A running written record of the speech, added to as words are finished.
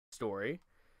story.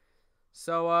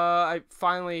 So I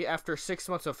finally, after 6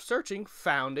 months of searching,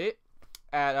 found it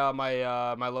at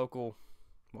my local,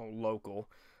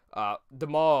 the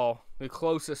mall, the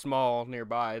closest mall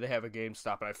nearby. They have a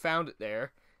GameStop, and I found it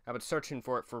there. I've been searching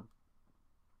for it for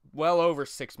well over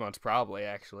 6 months, probably,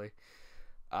 actually.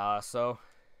 So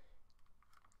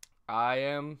I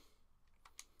am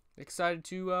excited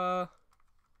to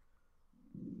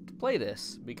play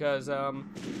this because ooh.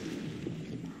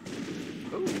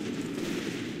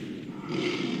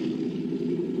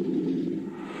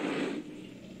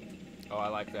 Oh, I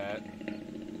like that.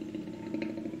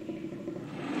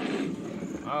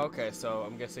 Oh, okay, so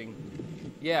I'm guessing,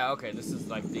 yeah, okay, this is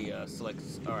like the select.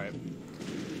 All right.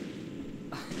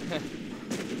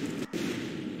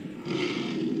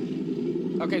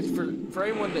 Okay, for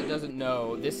anyone that doesn't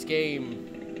know, this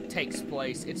game takes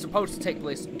place. It's supposed to take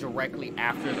place directly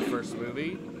after the first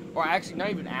movie, or actually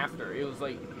not even after. It was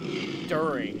like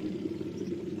during.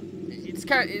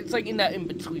 It's like in that in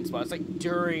between spot. It's like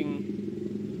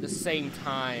during the same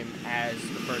time as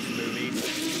the first movie. Ooh,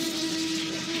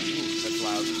 that's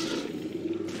loud.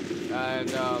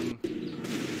 And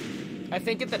I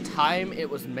think at the time it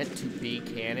was meant to be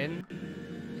canon.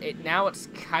 Now it's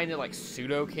kind of like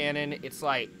pseudo-canon. It's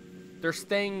like, there's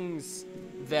things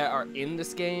that are in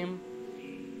this game,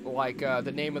 like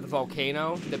the name of the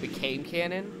volcano that became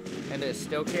canon, and it's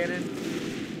still canon.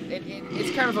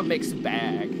 It's kind of a mixed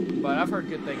bag, but I've heard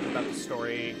good things about the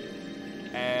story,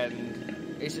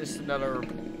 and it's just another...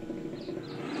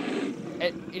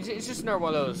 It's just another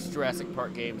one of those Jurassic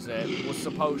Park games that was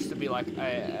supposed to be like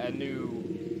a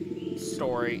new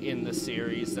story in the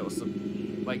series that was...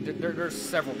 Like, there's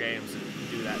several games that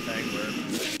do that thing where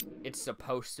it's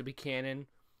supposed to be canon,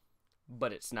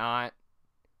 but it's not.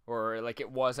 Or, like,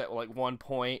 it was at, like, one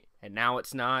point, and now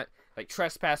it's not. Like,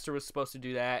 Trespasser was supposed to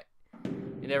do that.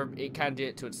 It kind of did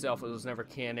it to itself. It was never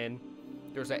canon.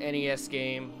 There's an NES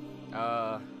game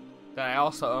that I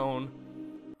also own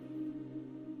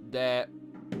that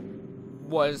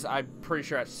was, I'm pretty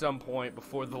sure at some point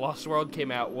before The Lost World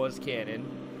came out, was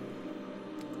canon.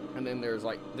 And then there's,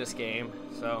 like, this game,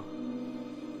 so,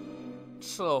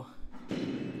 just a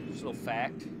little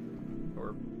fact,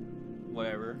 or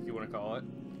whatever you want to call it.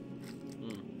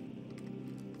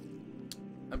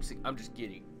 I'm just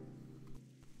kidding.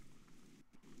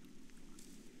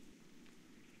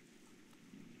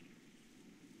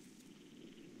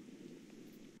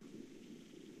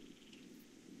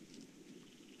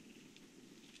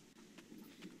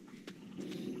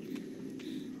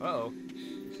 Uh-oh.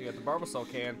 She got the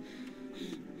Barbasol can.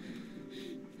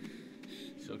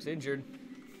 She looks injured.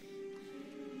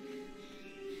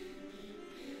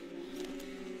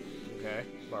 Okay,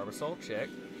 Barbasol, check.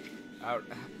 How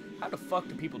the fuck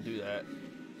do people do that?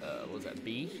 What was that,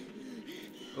 B?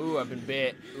 Ooh, I've been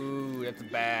bit. Ooh, that's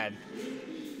bad.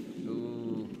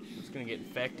 Ooh, it's gonna get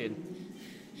infected.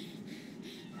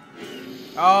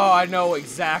 Oh, I know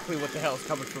exactly what the hell is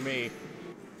coming for me.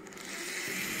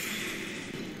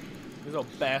 These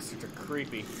little bastards are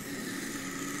creepy.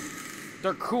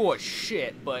 They're cool as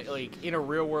shit, but, like, in a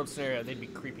real-world scenario, they'd be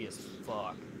creepy as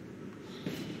fuck.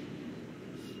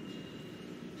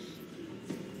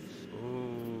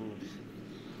 Ooh.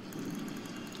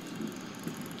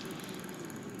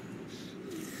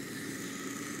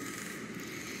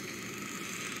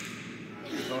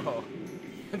 Oh.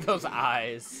 Those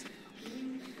eyes.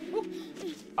 Oh,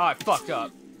 I fucked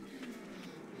up.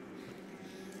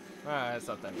 That's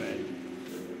not that bad.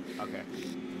 Okay.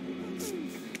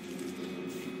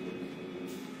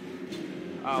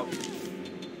 Oh.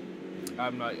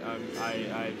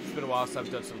 It's been a while since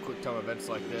I've done some quick time events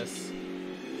like this.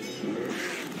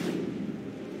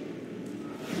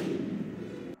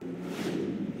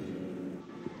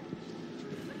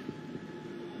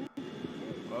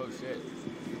 Oh shit.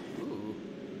 Ooh.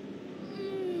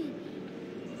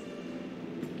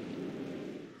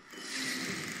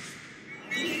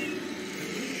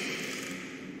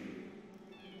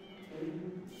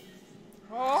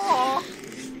 Oh,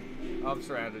 I'm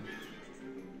surrounded.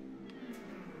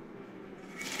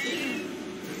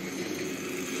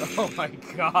 Oh my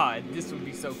god, this would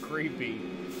be so creepy.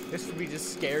 This would be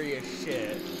just scary as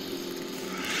shit.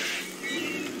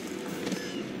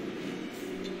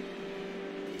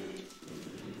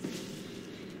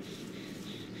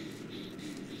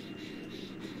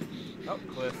 Oh,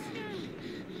 cliff.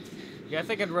 Yeah, I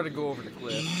think I'd rather go over the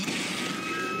cliff.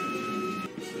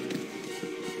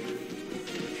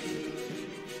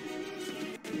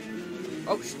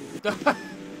 Oh,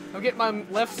 I'm getting my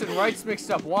lefts and rights mixed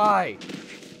up. Why?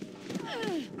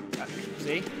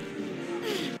 See?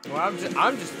 Well,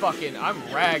 I'm just fucking, I'm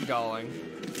ragdolling.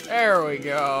 There we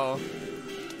go.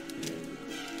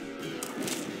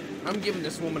 I'm giving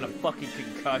this woman a fucking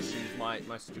concussion, my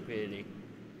stupidity.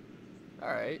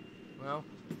 Alright, well,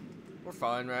 we're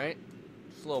fine, right?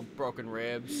 Just little broken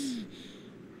ribs,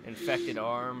 infected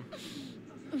arm.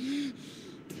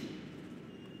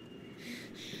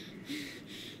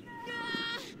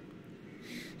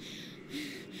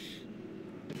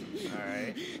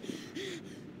 Alright.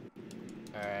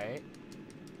 Alright.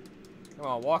 Come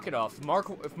on, walk it off. If Mark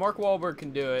Wahlberg can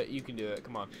do it, you can do it.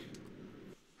 Come on.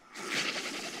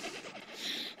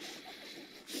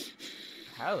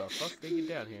 How the fuck did they get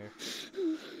down here?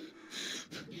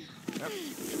 Yep.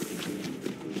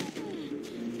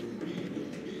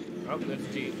 Oh, that's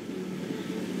a Jeep.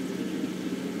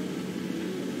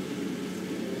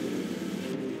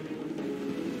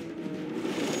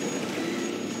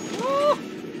 Woo!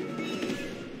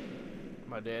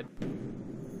 Am I dead?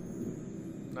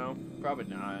 No,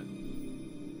 probably not.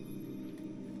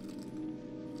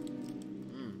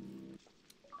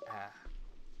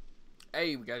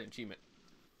 Hey, we got an achievement.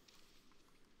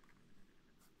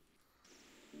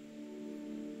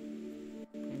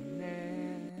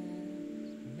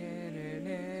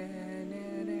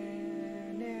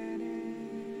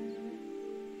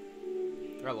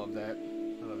 I love that.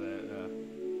 I love that.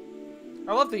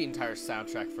 I love the entire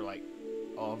soundtrack for, like,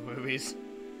 all the movies.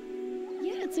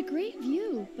 Yeah, it's a great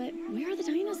view, but where are the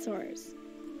dinosaurs?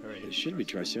 There should be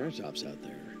triceratops out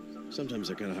there. Sometimes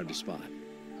they're kind of hard to spot.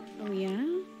 Oh, yeah?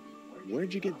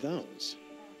 Where'd you get those?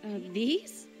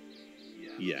 These?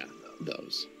 Yeah,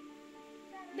 those.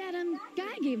 That,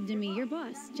 guy gave to me, your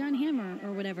boss, John Hammer,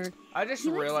 or whatever. I just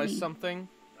realized something.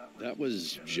 That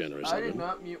was generous. I did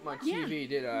not mute my TV,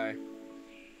 did I?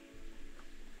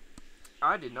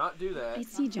 I did not do that. I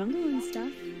see jungle and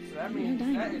stuff. So that means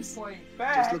that is pointing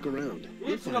back. Just look around.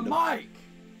 It's the mic.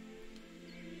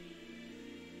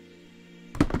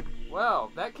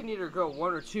 Well, that can either go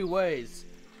one or two ways.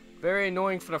 Very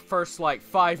annoying for the first, like,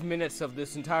 5 minutes of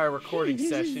this entire recording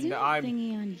session that I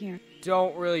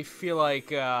don't really feel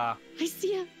like, I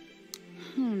see a...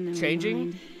 Oh, no. Changing?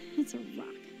 Mind. It's a rock.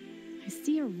 I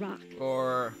see a rock.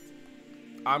 Or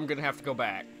I'm gonna have to go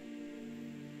back.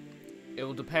 It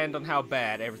will depend on how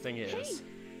bad everything is. Hey,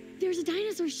 there's a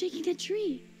dinosaur shaking that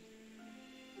tree.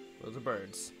 Those are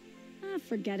birds. Ah,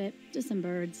 forget it. Just some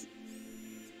birds.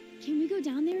 Can we go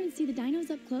down there and see the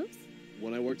dinos up close?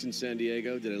 When I worked in San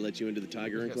Diego, did I let you into the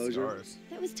tiger enclosure?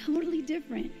 That was totally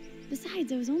different.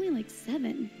 Besides, I was only like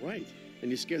 7. Right.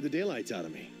 And you scared the daylights out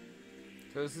of me.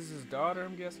 So is this his daughter,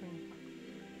 I'm guessing?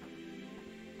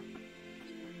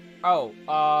 Oh,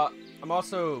 I'm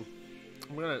gonna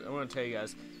tell you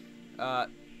guys.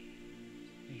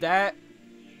 That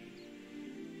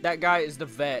guy is the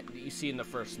vet that you see in the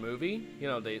first movie. You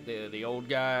know, the old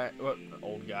guy,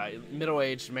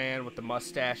 middle-aged man with the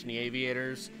mustache and the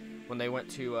aviators when they went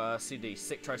to see the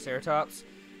sick Triceratops.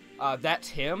 That's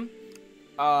him.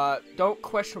 Don't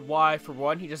question why. For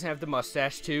one, he doesn't have the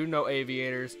mustache. 2, no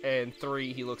aviators, and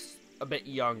 3, he looks a bit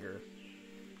younger.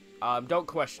 Don't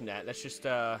question that. That's just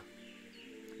a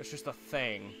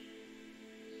thing.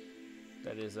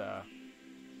 That is There's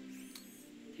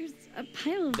a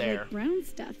pile of like brown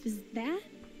stuff. Is that?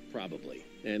 Probably.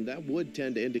 And that would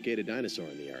tend to indicate a dinosaur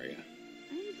in the area.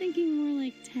 I'm thinking more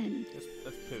like 10. That's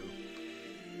poo.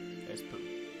 That's poo.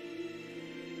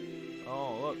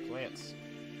 Oh, look, plants.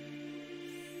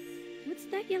 What's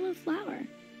that yellow flower?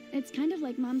 It's kind of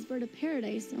like Mom's bird of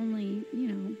paradise, only, you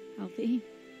know, healthy.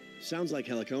 Sounds like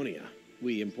heliconia.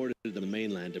 We imported it to the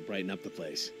mainland to brighten up the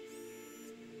place.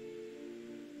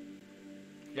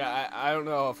 Yeah, I don't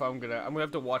know if I'm gonna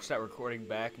have to watch that recording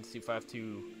back and see if I have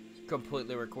to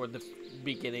completely record the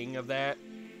beginning of that.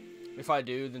 If I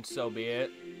do, then so be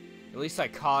it. At least I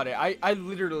caught it. I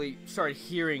literally started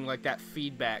hearing like that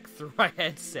feedback through my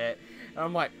headset. And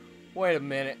I'm like, wait a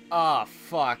minute. Ah,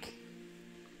 fuck.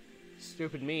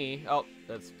 Stupid me. Oh,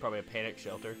 that's probably a panic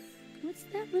shelter. What's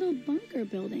that little bunker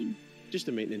building? Just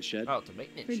a maintenance shed. Oh, it's a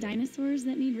maintenance shed. For dinosaurs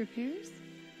that need repairs?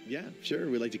 Yeah, sure.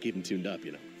 We like to keep them tuned up,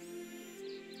 you know.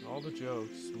 All the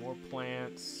jokes. More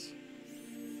plants.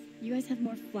 You guys have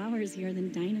more flowers here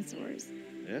than dinosaurs.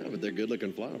 Yeah, but they're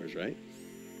good-looking flowers, right?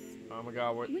 Oh my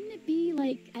god, Wouldn't it be,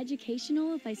 like,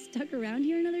 educational if I stuck around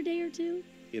here another day or two?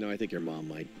 You know, I think your mom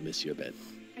might miss you a bit.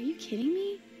 Are you kidding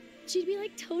me? She'd be,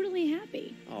 like, totally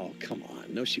happy. Oh, come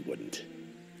on. No, she wouldn't.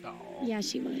 Oh. Yeah,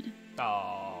 she would.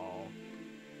 Oh.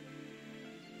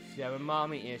 She's having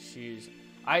mommy issues.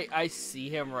 I see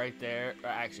him right there. Or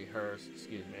actually, her.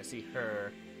 Excuse me. I see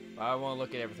her. But I want to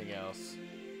look at everything else.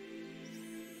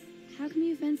 How come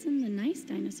you fence in the nice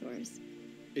dinosaurs?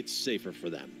 It's safer for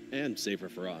them, and safer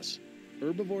for us.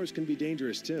 Herbivores can be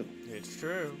dangerous too. It's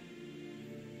true.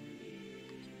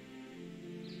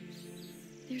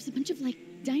 There's a bunch of, like,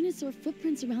 dinosaur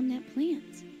footprints around that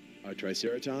plant. Our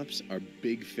Triceratops are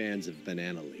big fans of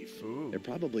banana leaf. Ooh. They're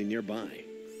probably nearby.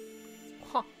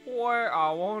 Huh, where,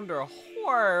 I wonder,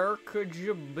 where could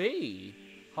you be?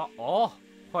 Huh, oh,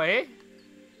 wait.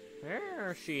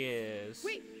 There she is.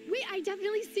 Wait, I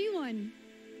definitely see one.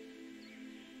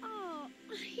 Oh,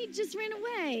 he just ran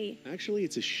away. Actually,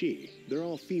 it's a she. They're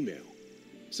all female.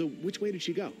 So which way did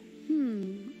she go?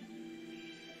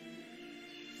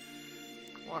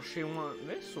 Well, she went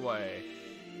this way.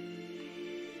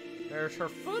 There's her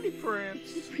footy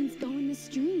prints. Footprints go in the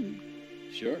stream.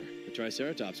 Sure. The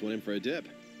Triceratops went in for a dip.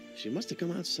 She must have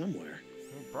come out somewhere.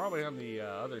 Probably on the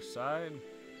other side.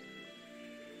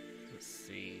 Let's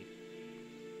see.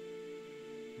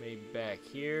 Maybe back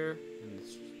here in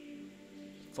this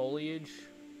foliage.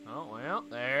 Oh, well,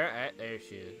 there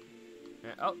she is.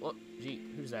 Oh, look, gee,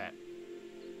 who's that?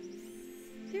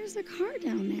 There's a car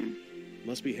down there.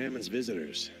 Must be Hammond's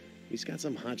visitors. He's got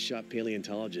some hotshot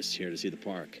paleontologists here to see the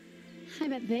park. I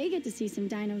bet they get to see some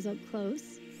dinos up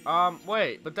close.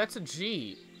 Wait, but that's a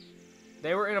Jeep.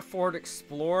 They were in a Ford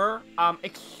Explorer.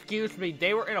 Excuse me,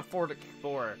 they were in a Ford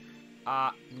Explorer.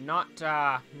 Not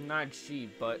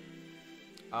Jeep, but,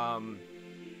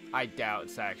 I doubt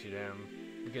it's actually them.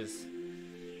 Because,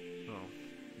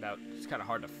 it's kind of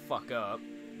hard to fuck up.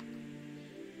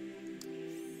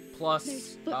 Plus,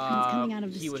 There's footprints coming out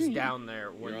of the he was stream. down there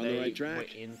when You're on the they right track.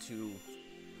 went into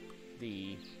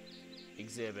the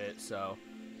exhibit, so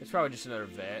it's probably just another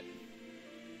vet.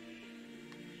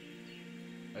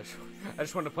 I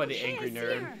just want to play the angry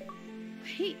nerd.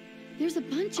 Wait, there's a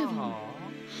bunch of them. Aww.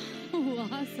 Oh,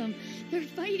 awesome. They're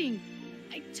fighting.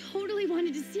 I totally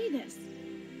wanted to see this.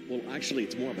 Well, actually,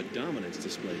 it's more of a dominance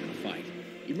display than a fight.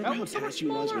 You remember Oh, how so much attached you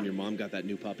was smaller. when your mom got that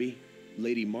new puppy?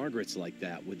 Lady Margaret's like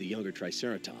that with the younger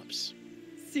Triceratops.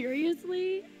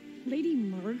 Seriously? Lady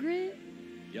Margaret?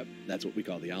 Yep, that's what we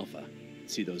call the alpha.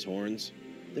 See those horns?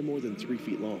 They're more than 3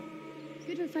 feet long.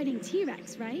 Good for fighting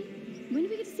T-Rex, right? When do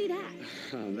we get to see that?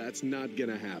 That's not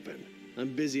gonna happen.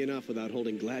 I'm busy enough without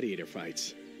holding gladiator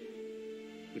fights.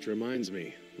 Which reminds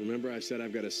me, remember I said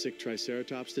I've got a sick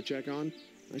Triceratops to check on?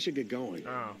 I should get going.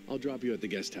 Oh. I'll drop you at the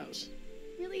guest house.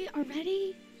 Really?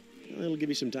 Already? Well, it'll give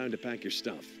you some time to pack your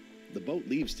stuff. The boat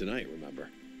leaves tonight, remember?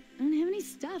 I don't have any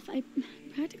stuff. I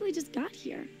practically just got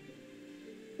here.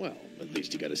 Well, at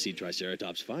least you got to see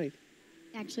Triceratops fight.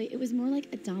 Actually, it was more like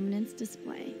a dominance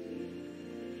display.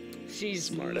 She's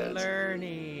Smart ass.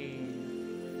 learning.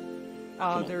 Come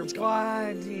Oh, on, they're let's go.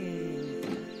 bonding.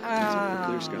 It's over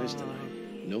clear skies tonight.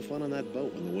 No fun on that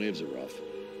boat when the waves are rough.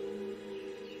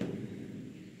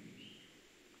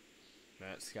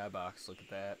 That skybox, look at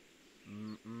that.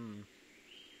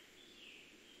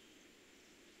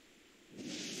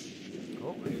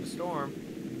 Oh, we need a storm.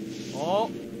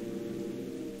 Oh,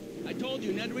 I told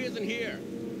you, Nedry isn't here.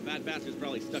 Fat bastard's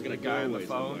probably stuck in the a guy on the doorway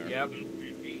phone. somewhere. Yep.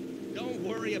 Don't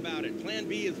worry about it. Plan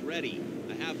B is ready.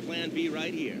 I have Plan B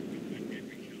right here.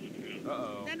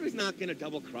 Uh-oh. Nedry's not gonna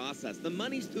double-cross us. The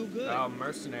money's too good. Oh,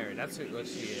 mercenary. That's what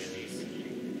she is.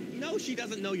 No, she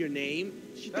doesn't know your name.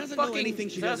 She That doesn't know fucking- anything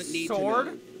she is that doesn't need sword?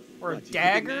 to know. Or a What, do you think it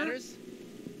dagger? matters?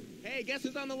 Hey, guess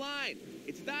who's on the line?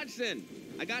 It's Dodgson.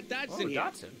 I got Dodgson Oh, here.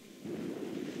 Dotson.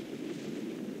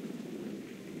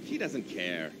 She doesn't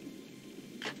care.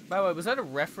 By the way, was that a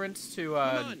reference to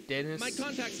Come on. Dennis? My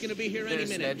contact's gonna be here any Dennis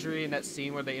minute. Nedry in that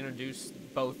scene where they introduced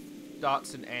both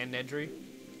Dotson and Nedry?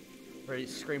 Where he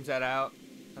screams that out?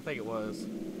 I think it was.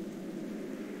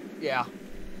 Yeah.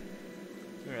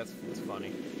 Yeah, that's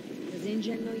funny. Does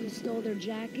Injun know you stole their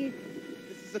jacket?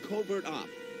 This is a covert op.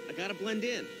 I gotta blend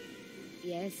in.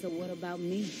 Yes, so what about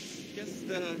me? Just,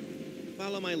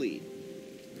 follow my lead.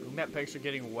 Isn't that picture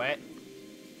getting wet?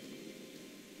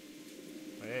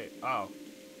 Wait, oh.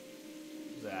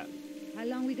 What's that? How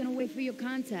long we gonna wait for your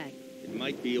contact? It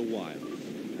might be a while.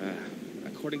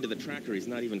 According to the tracker, he's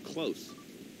not even close.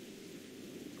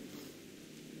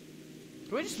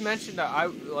 Can we just mention that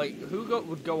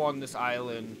would go on this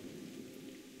island,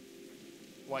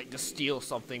 like, to steal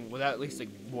something without at least, like,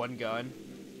 one gun?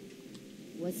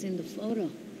 What's in the photo?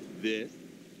 This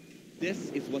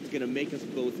is what's gonna make us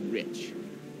both rich.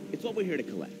 It's what we're here to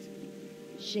collect.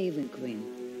 Shaving cream.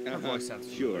 Her voice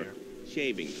sounds Sure. familiar.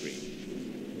 Shaving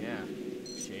cream. Yeah,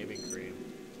 shaving cream.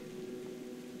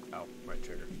 Oh, right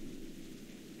trigger.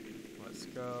 Let's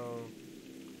go.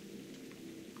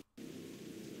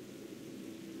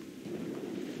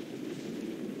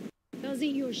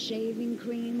 Doesn't your shaving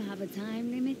cream have a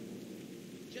time limit?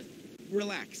 Just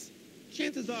relax.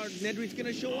 Chances are Nedry's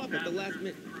gonna show up at the last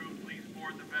minute. Crew, please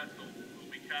board the vessel.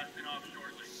 We'll be casting offshore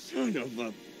Son of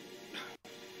a...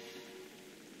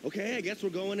 Okay, I guess we're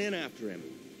going in after him.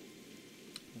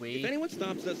 If anyone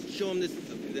stops us, show him this...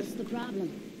 What's the problem?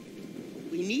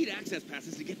 We need access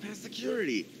passes to get past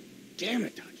security. Damn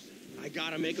it, Dutch. I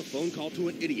gotta make a phone call to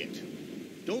an idiot.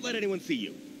 Don't let anyone see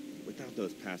you. Without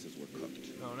those passes, we're cooked.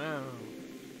 Oh no.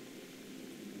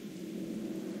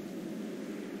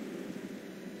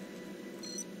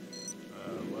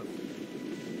 What?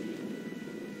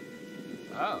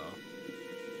 Oh.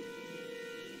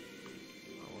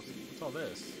 What's all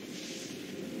this?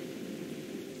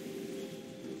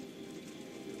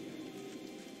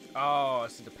 Oh, I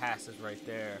see the passes right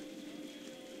there.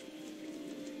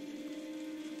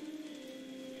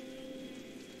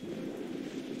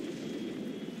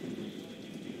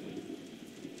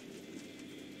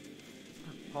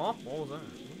 Huh? What was that?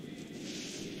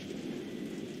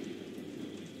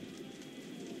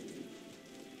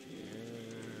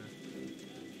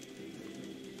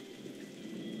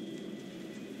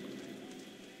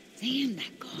 Damn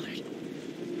that guard.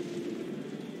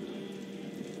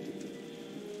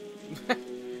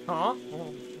 Huh?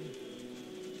 Oh.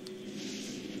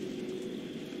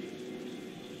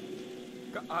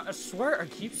 I swear I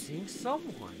keep seeing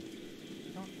someone.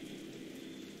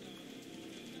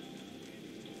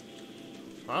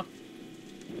 Huh?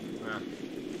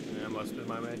 That must be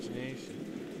my imagination.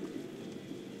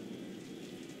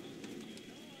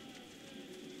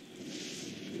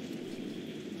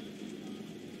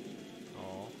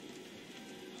 Oh.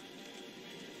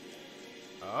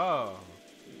 Oh.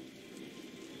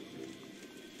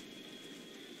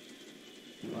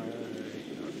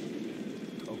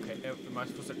 Okay, am I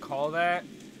supposed to call that?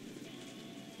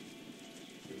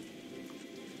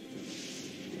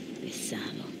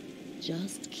 Pesado.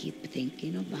 Just keep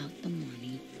thinking about the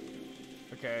money.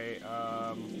 Okay,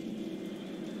 I'm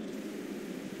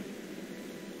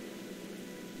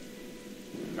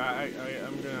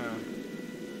gonna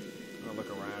look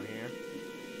around here.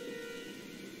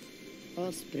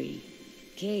 Osprey.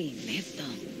 Que neto.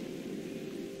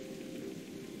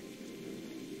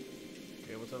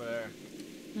 Okay, what's over there?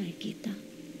 Mariquita,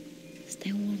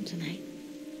 stay warm tonight.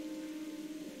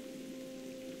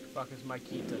 Fuck is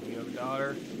Maikita? Do you have a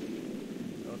daughter?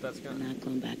 Know what that's I'm gonna... not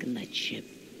going back on that ship.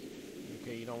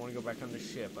 Okay, you don't want to go back on the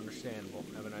ship. Understandable.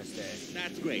 Have a nice day.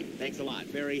 That's great. Thanks a lot.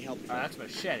 Very helpful. That's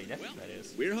machete. That's what that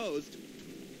is. We're hosed.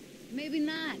 Maybe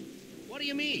not. What do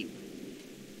you mean?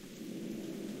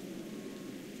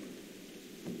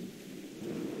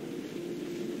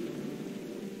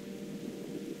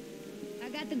 I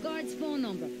got the guard's phone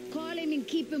number. Call him and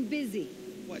keep him busy.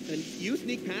 What, then you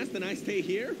sneak past and I stay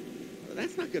here? Well,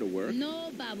 that's not gonna work.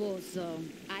 No, baboso.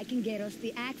 I can get us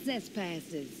the access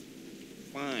passes.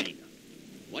 Fine.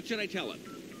 What should I tell him?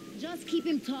 Just keep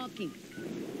him talking.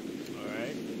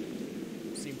 Alright.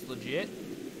 Seems legit.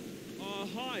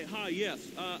 Hi, yes.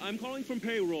 I'm calling from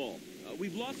payroll.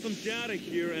 We've lost some data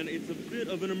here, and it's a bit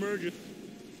of an emergency.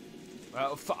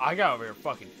 Well, I got over here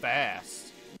fucking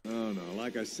fast. Oh, no,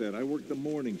 like I said, I worked the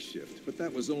morning shift, but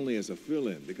that was only as a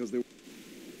fill-in, because they...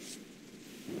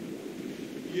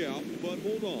 Yeah, but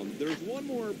hold on. There's one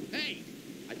more... Hey!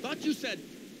 I thought you said...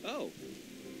 Oh.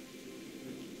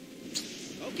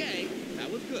 Okay,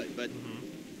 that was good, but...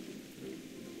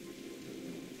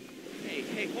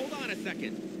 Hey, hold on a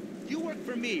second. You work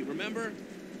for me, remember?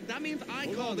 That means I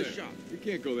call the shop. You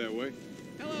can't go that way.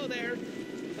 Hello there.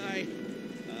 Hi.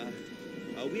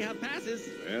 We have passes.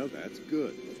 Well, that's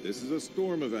good. But this is a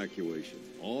storm evacuation.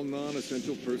 All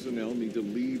non-essential personnel need to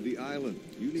leave the island.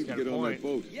 You need to get on that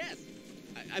boat. Yes.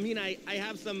 I mean, I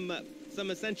have some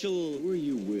essential... Who are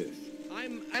you with?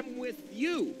 I'm with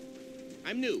you.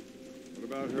 I'm new. What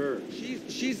about her?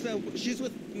 She's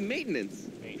with maintenance.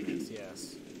 Maintenance,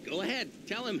 yes. Go ahead,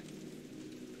 tell him.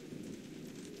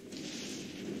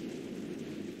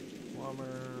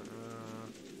 Plumber,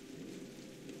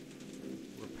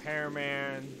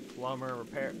 repairman, plumber,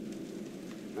 repair.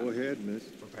 Go ahead, miss.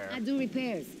 Repair. I do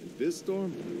repairs. This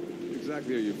storm? What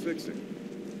exactly are you fixing?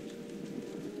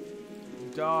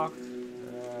 Dock,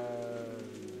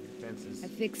 fences. I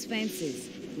fix fences.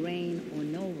 Rain or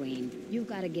no rain, you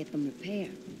gotta get them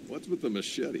repaired. What's with the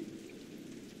machete?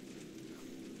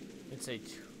 It's a...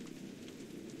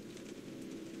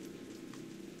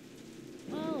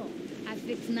 Oh, I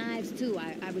fix knives too.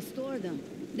 I restore them.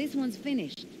 This one's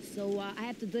finished, so I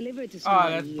have to deliver it to someone. Oh,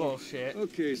 that's here. bullshit.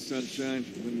 Okay, Sunshine.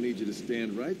 I'm gonna need you to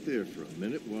stand right there for a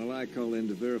minute while I call in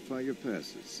to verify your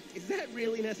passes. Is that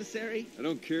really necessary? I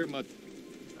don't care much.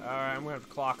 Alright, I'm gonna have to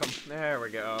clock them. There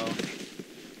we go.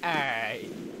 Alright.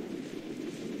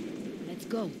 Let's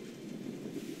go.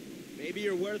 Maybe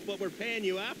you're worth what we're paying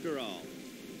you after all.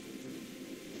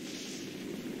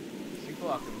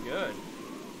 fucking good.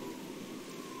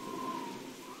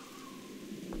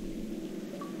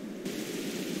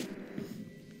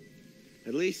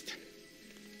 At least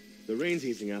the rain's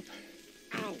easing up.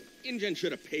 Ow! InGen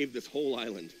should have paved this whole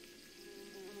island.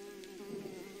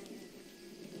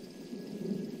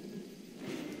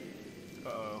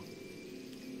 Uh-oh.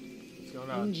 What's going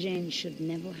on? Jane should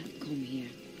never have come here.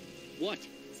 What?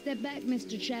 Step back,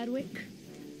 Mr. Chadwick.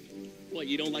 What,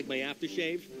 you don't like my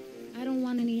aftershave? I don't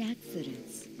want any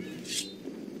accidents.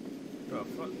 Oh,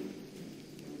 fuck.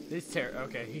 He's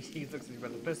okay, he looks like he's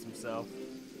about to piss himself.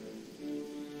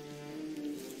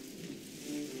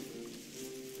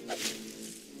 And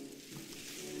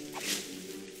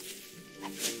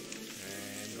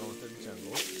going through the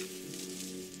jungle.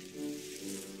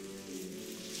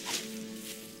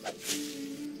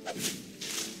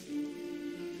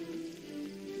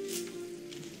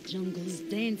 Jungle's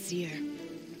dancier.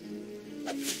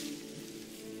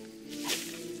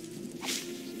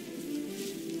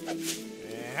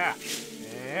 Yeah,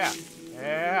 yeah,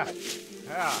 yeah,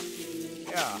 yeah,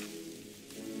 yeah,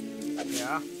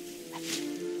 yeah.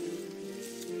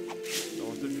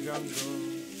 Going through the jungle.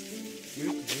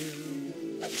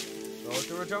 Going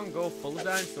through a jungle full of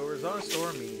dinosaurs on a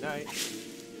stormy night.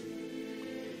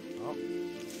 Oh.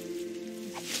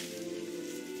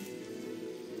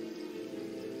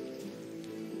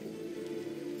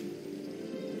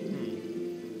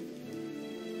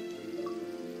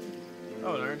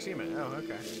 Oh, another achievement. Oh,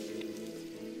 okay.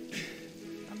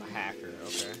 I'm a hacker,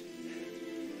 okay.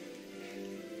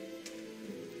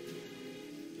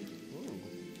 Ooh.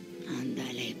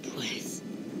 Ándale, pues.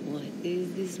 What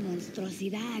is this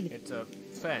monstruosidad? It's a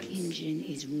fence. InGen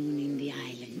is ruining the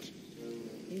island.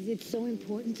 Is it so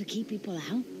important to keep people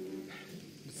out?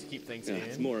 Just to keep things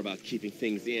It's in. more about keeping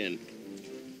things in.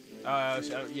 Yeah,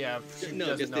 she No,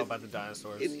 doesn't just know about the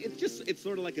dinosaurs. It's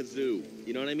sort of like a zoo.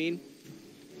 You know what I mean?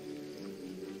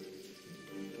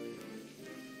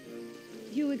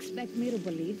 You expect me to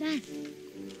believe that?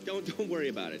 Don't worry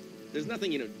about it. There's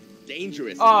nothing,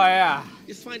 dangerous. Oh, yeah.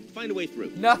 Just find a way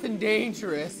through. Nothing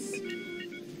dangerous.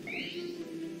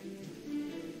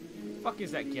 Fuck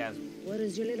is that chasm? What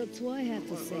does your little toy have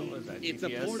to say? What was that, It's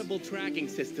GPS? a portable tracking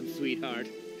system, sweetheart.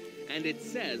 And it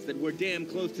says that we're damn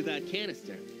close to that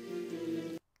canister.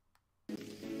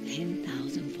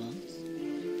 10,000 volts?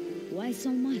 Why so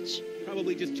much?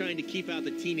 Probably just trying to keep out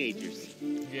the teenagers.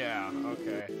 Yeah,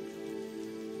 okay.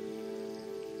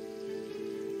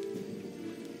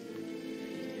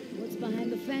 What's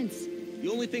behind the fence? The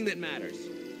only thing that matters.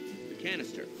 The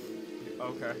canister.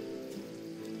 Okay.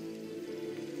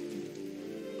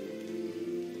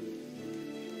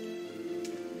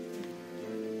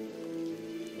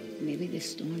 Maybe the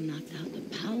storm knocked out the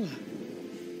power.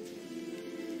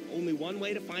 Only one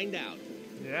way to find out.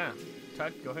 Yeah.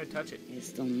 Go ahead, touch it.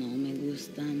 Esto no me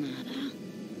gusta nada.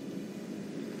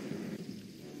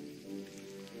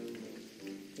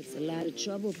 It's a lot of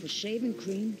trouble for shaving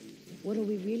cream. What are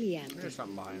we really after? There's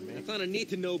something behind me. It's on a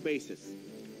need-to-know basis.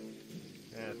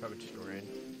 Yeah, it's probably just rain.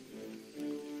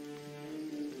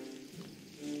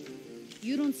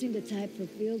 You don't seem the type for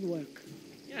field work.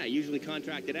 Yeah, I usually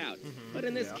contract it out. But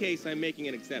in this case, I'm making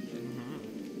an exception.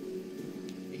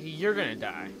 You're gonna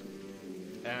die.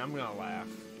 And I'm gonna laugh.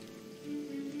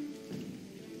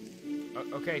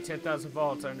 Okay, 10,000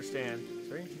 volts, I understand.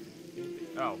 3?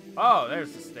 Oh,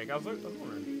 there's the stick. I was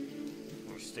wondering.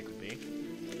 Where the stick would be.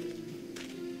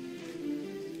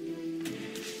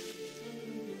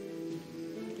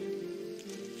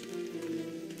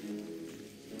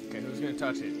 Okay, who's gonna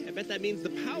touch it? I bet that means the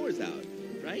power's out,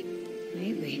 right?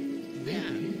 Maybe.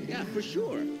 Yeah, for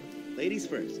sure. Ladies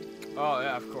first. Oh,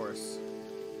 yeah, of course.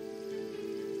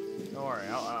 Don't worry,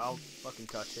 I'll fucking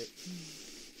touch it.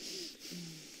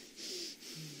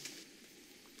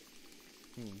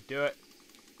 Do it.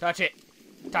 Touch it.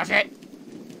 Touch it!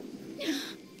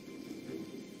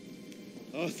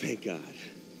 Oh, thank God.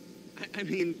 I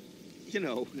mean,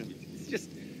 it's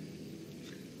just...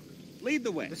 Lead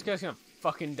the way. This guy's gonna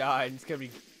fucking die, and it's gonna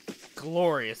be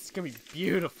glorious. It's gonna be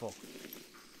beautiful.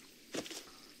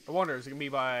 I wonder, is it gonna be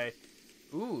by...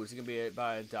 Ooh, is it gonna be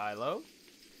by a Dilo?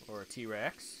 Or a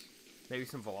T-Rex? Maybe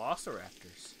some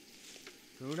Velociraptors.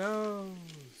 Who knows?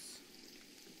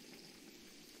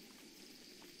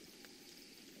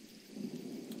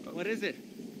 What is it?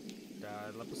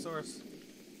 Dilophosaurus.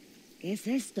 ¿Qué es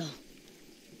esto?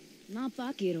 Not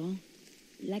pájaro,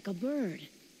 like a bird,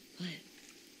 but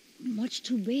much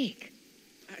too big.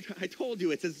 I told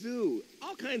you, it's a zoo.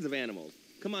 All kinds of animals.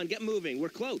 Come on, get moving. We're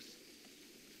close.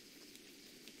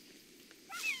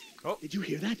 Oh. Did you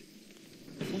hear that?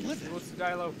 What was that? What's the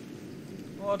Dilo?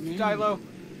 Oh, it's the Dilo.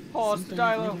 Pause the Something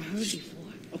I've dialogue. never heard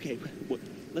before. Okay,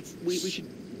 we should.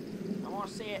 I want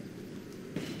to see it.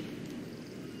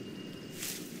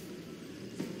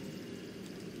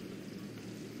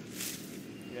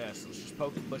 Yes, let's just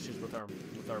poke the bushes with our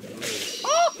blade.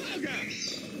 Oh!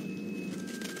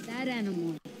 That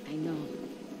animal, I know.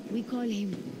 We call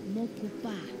him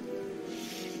Mokupa.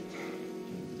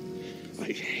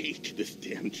 I hate this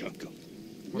damn jungle.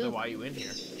 Well, then why are you in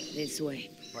here? This way.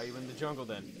 Why are you in the jungle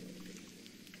then?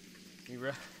 I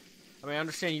mean, I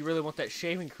understand you really want that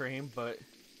shaving cream, but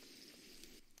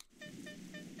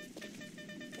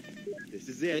This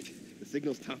is it. The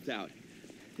signal's topped out.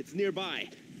 It's nearby.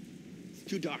 It's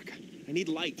too dark. I need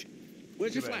light.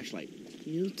 Where's your Too bad. flashlight?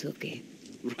 You took it.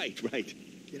 Right.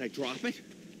 Did I drop it?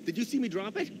 Did you see me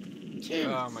drop it?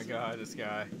 oh my god, this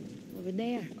guy. Over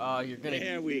there. Oh, you're gonna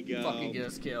There we go. fucking get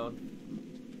us killed.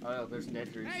 Oh, there's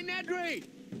Nedry. Hey, Nedry!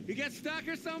 You get stuck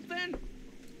or something?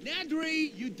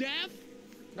 Nedry, you deaf?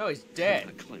 No, he's I'm dead.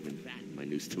 not climbing that in my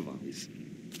new Stavalis.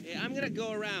 Hey, I'm gonna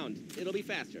go around. It'll be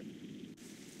faster.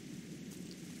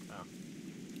 Oh.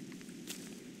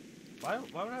 Why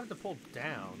would I have to pull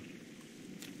down?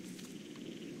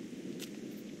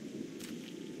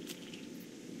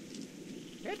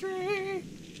 Nedry!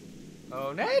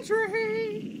 Oh,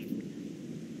 Nedry!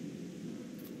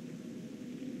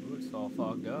 Ooh, it's all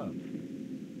fogged up.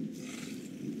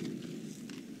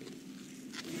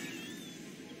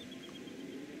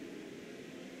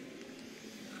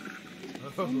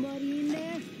 Somebody in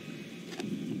there?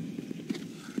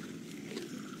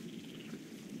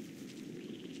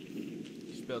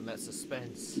 Just building that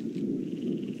suspense.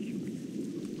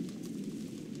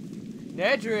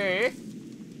 Nedry!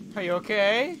 Are you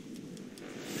okay?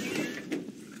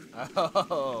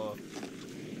 Oh.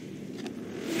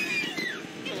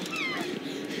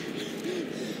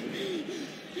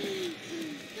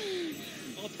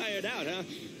 All tired out, huh?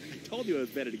 I told you it was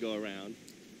better to go around.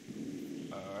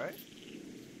 Alright.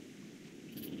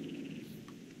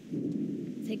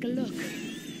 Take a look.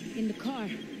 In the car.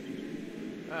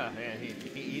 Ah, yeah,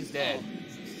 he's dead.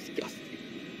 It's disgusting.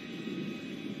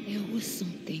 There was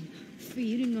something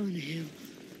feeding on him.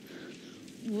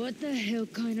 What the hell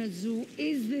kind of zoo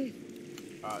is this?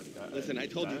 Listen, I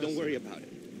told you, don't worry about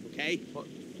it, okay? What?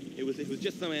 It was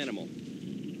just some animal.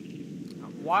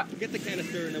 What? Get the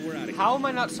canister and then we're out of here. How am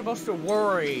I not supposed to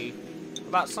worry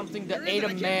about something that Where is ate it? a I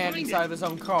can't man find inside it. of his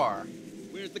own car?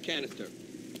 Where's the canister?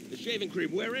 The shaving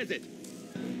cream, where is it?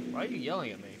 Why are you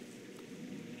yelling at me?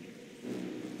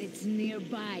 It's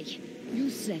nearby. You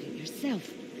said it yourself.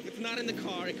 If it's not in the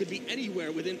car, it could be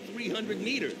anywhere within 300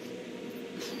 meters.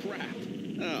 Crap.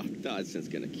 Oh, Dodson's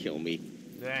gonna kill me.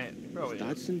 That probably is.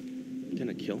 Dodson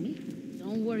gonna kill me?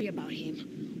 Don't worry about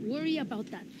him. Worry about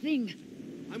that thing.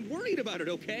 I'm worried about it,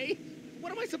 okay?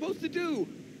 What am I supposed to do?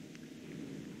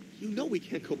 You know we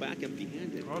can't go back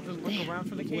empty-handed. I'll just look around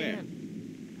for the Where? can.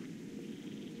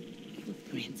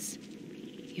 Footprints.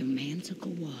 Your man took a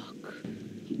walk.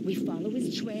 We follow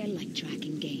his trail like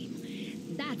tracking game.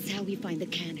 That's how we find the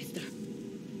canister.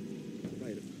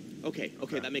 Right. Okay,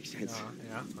 that makes sense.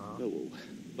 Yeah. Oh,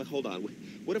 but hold on.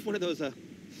 What if one of those,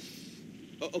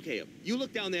 okay, you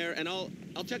look down there and I'll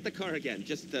check the car again,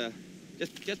 just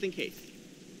in case.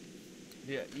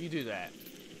 Yeah, you do that.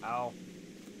 I'll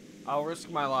risk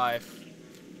my life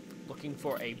looking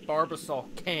for a Barbasol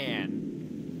can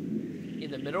in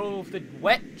the middle of the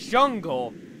wet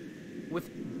jungle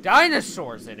with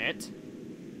dinosaurs in it.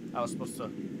 I was supposed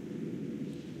to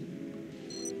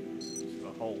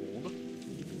hold.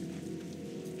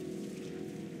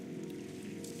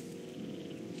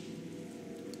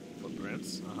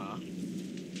 Footprints.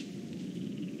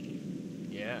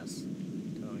 Yes.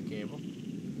 Towing cable.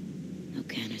 No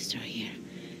canister here.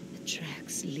 The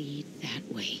tracks lead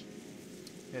that way.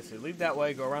 Yes, so leave that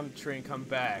way, go around the tree, and come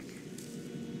back.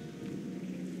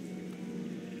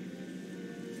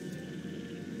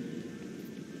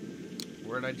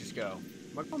 Where did I just go?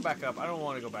 Am I going back up? I don't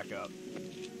want to go back up.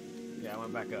 Yeah, I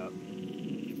went back up.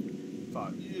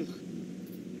 Fuck.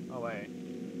 Oh, wait.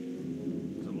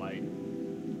 There's a light.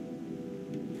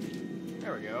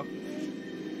 There we go.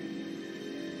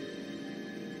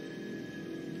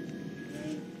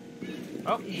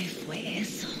 Oh. Fue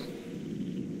eso.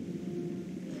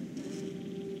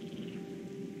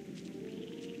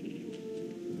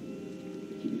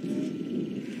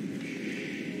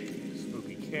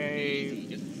 Spooky cave.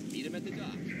 Just meet him at the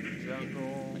dock.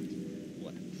 Jungle.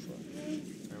 What?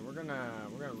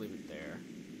 Alright, we're gonna leave it there.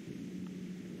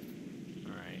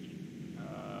 Alright.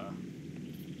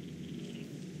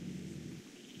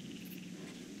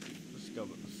 Let's go.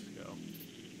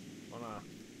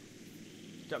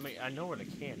 I mean, I know where the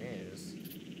can is.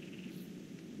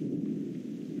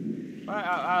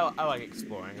 I like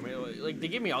exploring. I mean, like, they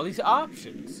give me all these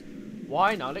options.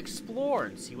 Why not explore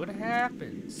and see what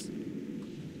happens?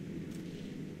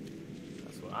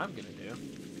 That's what I'm gonna do.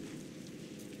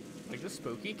 Like the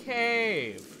spooky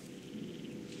cave.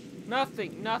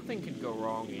 Nothing can go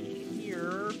wrong in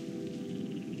here.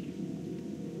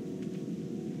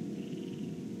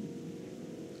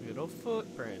 Little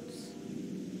footprints.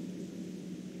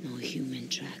 No human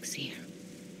tracks here.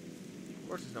 Of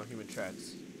course there's no human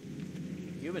tracks.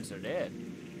 Humans are dead.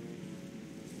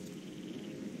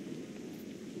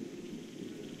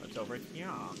 What's over here?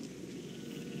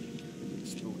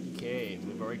 Spooky cave.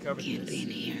 We've already covered Can't this. be in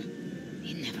here.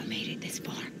 He never made it this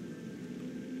far.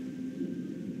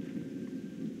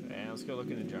 Yeah, let's go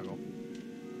look in the jungle.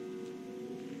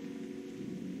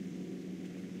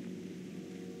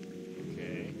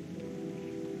 Okay.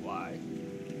 Why?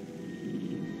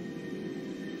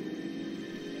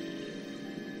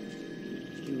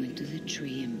 He went to the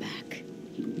tree and back.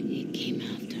 It came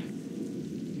after.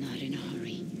 Not in a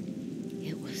hurry.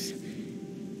 It was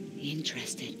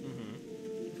interested.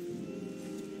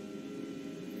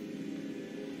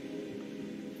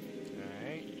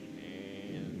 Alright,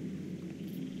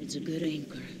 and... It's a good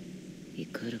anchor. He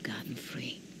could have gotten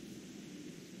free.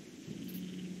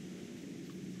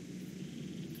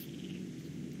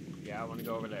 Yeah, I want to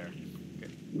go over there.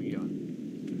 Okay, we on.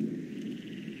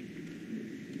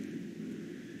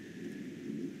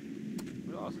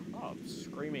 Oh,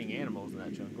 screaming animals in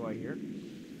that jungle, I hear.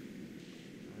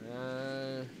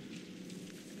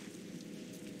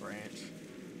 Branch.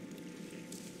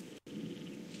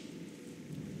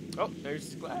 Oh,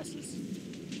 there's glasses.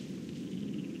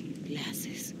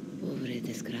 Glasses. Pobre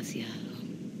desgraciado.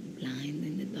 Blind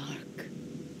in the dark.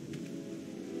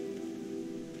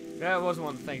 That was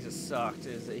one of the things that sucked,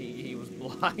 is that he was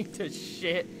blind as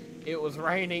shit. It was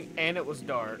raining and it was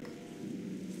dark.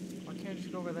 Why can't I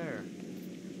just go over there?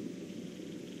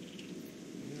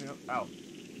 Ow.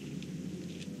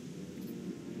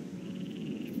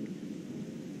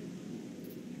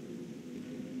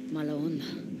 Mala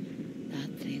onda. That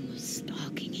thing was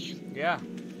stalking him. Yeah.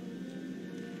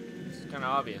 This is kind of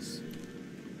obvious.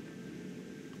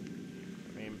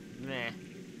 I mean, nah.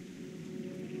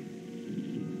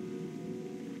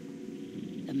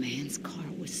 The man's car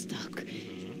was stuck.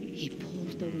 He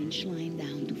pulled the winch line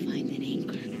down to find an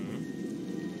anchor.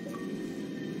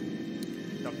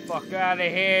 Get the fuck out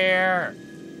of here!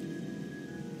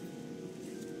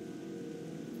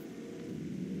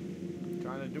 I'm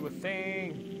trying to do a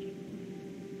thing.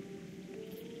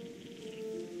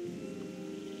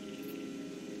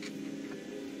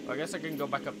 Well, I guess I can go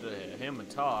back up to him and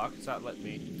talk. It's not letting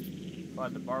me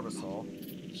find the Barbasol.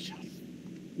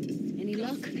 Any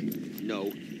luck?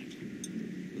 No.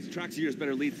 Those tracks of yours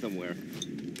better lead somewhere.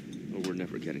 Or we're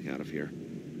never getting out of here.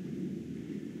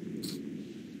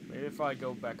 Maybe if I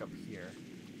go back up here.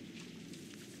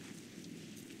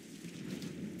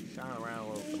 Shine around a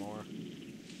little bit more.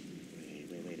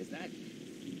 Wait, is that...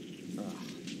 Oh,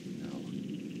 no.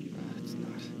 It's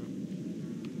not.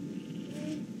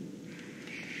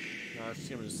 No, it's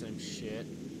giving the same shit.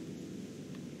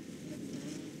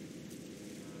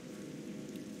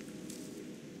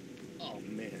 Oh,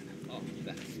 man. Oh,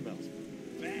 that smells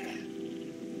bad.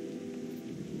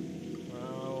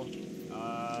 Well,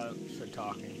 start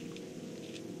talking.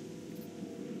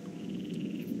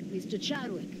 Mr.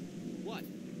 Chadwick. What?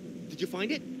 Did you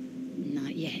find it?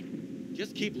 Not yet.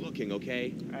 Just keep looking,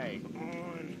 okay? Hey. Come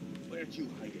on. Where'd you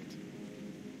hide it?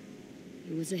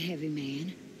 He was a heavy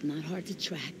man, not hard to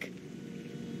track.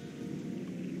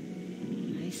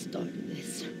 I started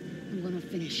this. I'm gonna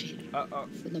finish it.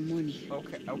 For the money.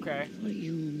 Okay. For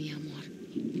you, mi amor.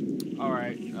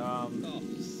 Alright, Oh,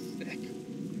 sick.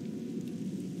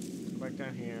 go back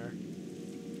down here.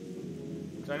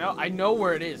 'Cause I know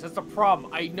where it is. That's the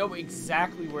problem. I know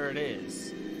exactly where it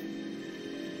is.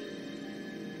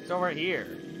 It's over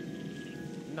here.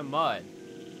 In the mud.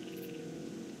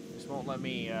 Just won't let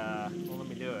me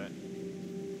do it.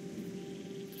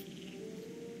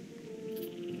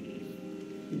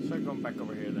 Start going back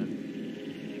over here then.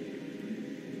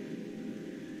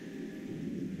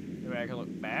 Maybe I can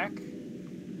look back?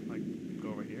 Like, go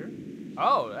over here?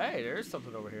 Oh, hey, there is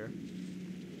something over here.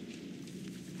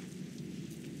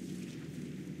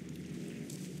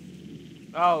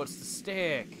 Oh, it's the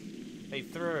stick they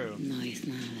threw. No, it's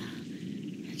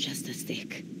nada. Just a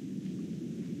stick.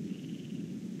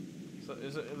 So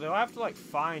do I have to like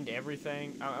find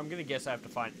everything? I'm gonna guess I have to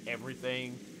find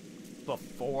everything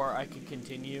before I can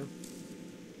continue.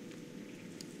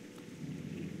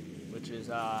 Which is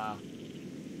yeah.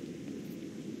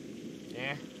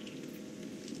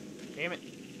 Damn it.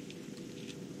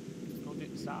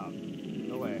 Stop.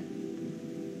 No way.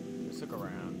 Let's look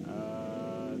around.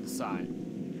 The sign.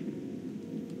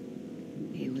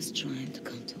 He was trying to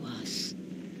come to us.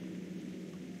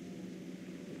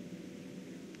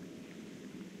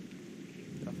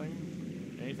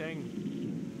 Nothing? Anything?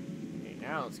 Okay,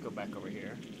 now let's go back over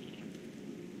here.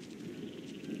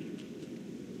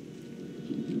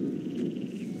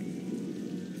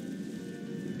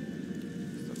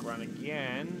 Let's look around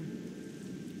again.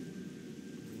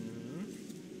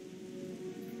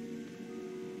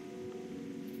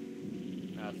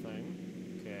 Nothing.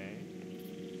 Okay.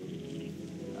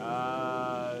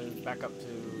 Back up to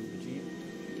the Jeep.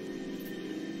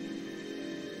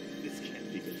 This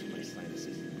can't be good for my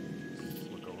sinuses. Let's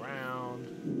look around.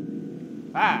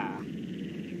 Ah!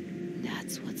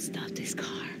 That's what stopped his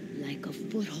car, like a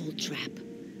foothold trap.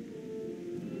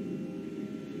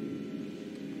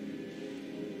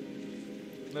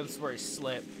 That's where he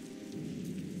slipped.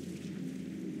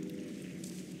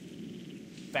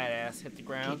 Fat ass hit the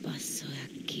ground. ¿Qué pasó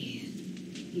aquí?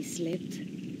 He slipped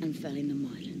and fell in the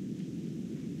mud.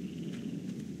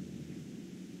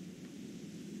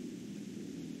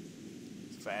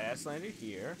 Fat ass landed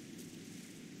here.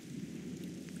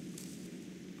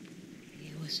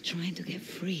 He was trying to get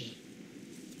free.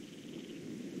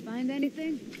 Find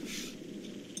anything?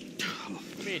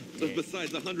 Mid-dick.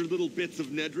 Besides 100 little bits of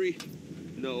Nedry?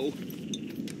 No.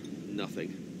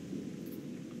 Nothing.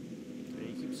 Yeah,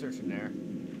 you keep searching there.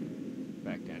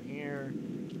 Back down here.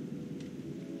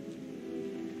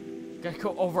 Gotta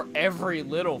go over every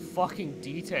little fucking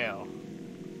detail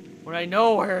when I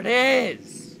know where it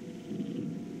is.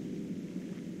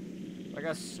 I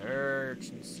gotta search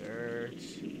and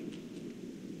search.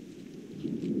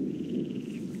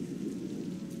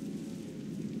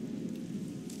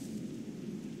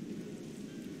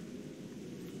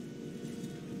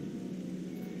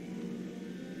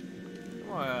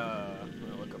 I'm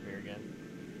gonna look up here again.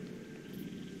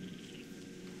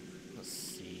 Let's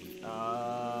see.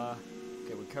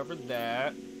 Okay, we covered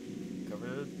that.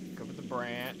 Covered the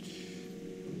branch.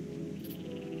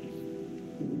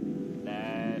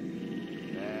 That.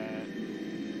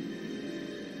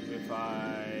 If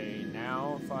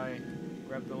I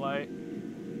grab the light.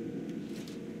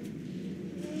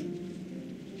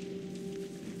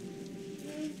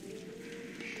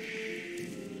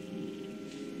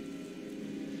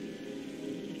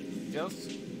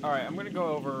 Alright, I'm gonna go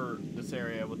over this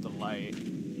area with the light.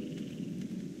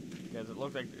 Because it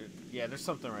looked like, yeah, there's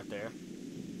something right there.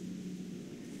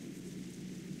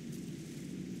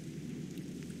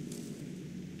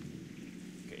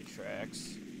 Okay,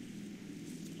 tracks.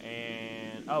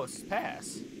 And, oh, it's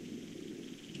pass.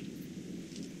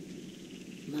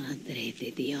 Madre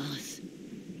de Dios.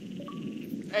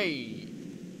 Hey!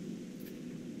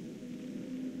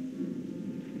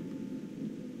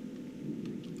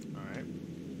 Alright.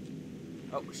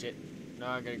 Oh, shit. No,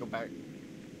 I gotta go back.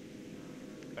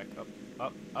 Back up.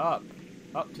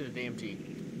 Up to the damn Jeep.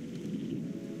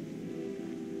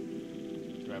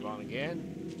 Drive on again.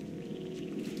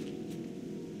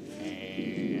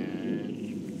 And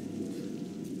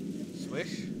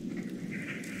swish.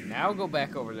 Now go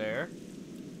back over there.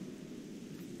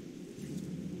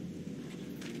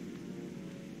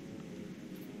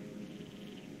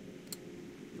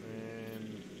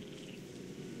 And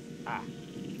ah.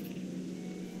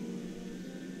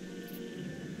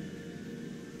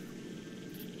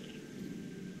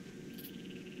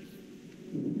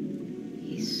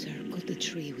 He circled the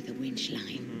tree with a winch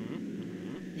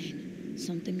line. Then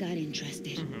something got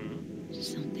interested.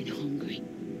 Something hungry.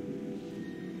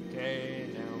 Okay,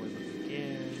 now we look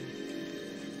again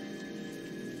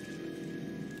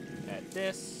at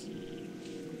this.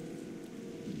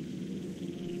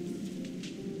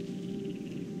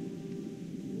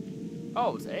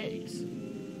 Oh, it's eggs.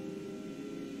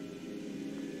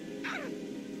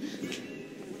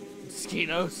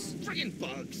 Mosquitoes. Friggin'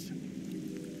 bugs!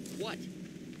 What?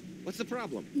 What's the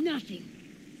problem? Nothing.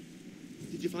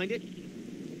 Did you find it?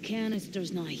 The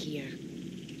canister's not here.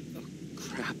 Oh,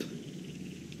 crap.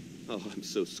 Oh, I'm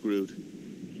so screwed.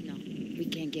 No, we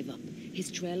can't give up.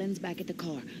 His trailing's back at the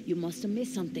car. You must have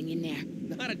missed something in there.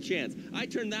 Not a chance. I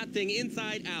turned that thing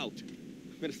inside out.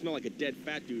 I'm gonna smell like a dead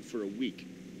fat dude for a week.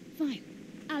 Fine.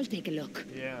 I'll take a look.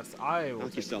 Yes, I will.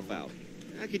 Knock yourself out.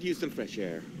 I could use some fresh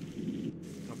air.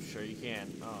 I'm sure you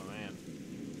can. Oh, man.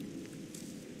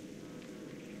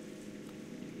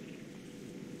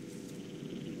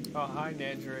 Oh, hi,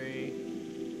 Nedry.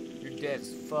 You're dead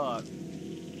as fuck.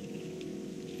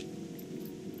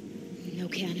 No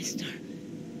canister.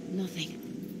 Nothing.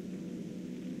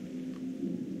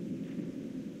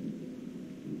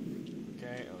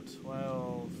 Okay,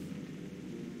 012.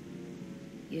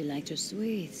 You liked your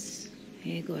sweets.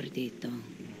 Hey, gordito.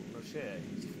 No shit.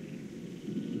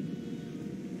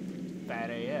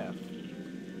 Fat AF.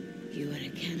 You had a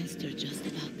canister just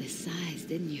about this size,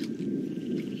 didn't you?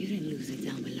 You didn't lose it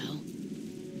down below.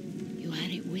 You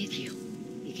had it with you.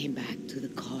 He came back to the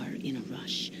car in a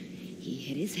rush. He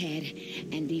hit his head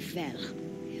and he fell.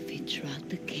 If he dropped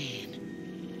the can...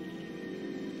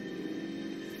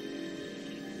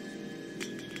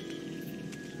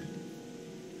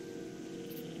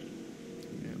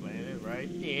 It landed right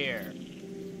here.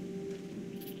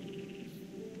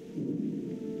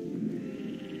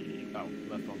 Oh,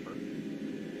 left bumper.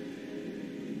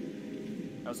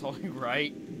 I was holding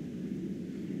right.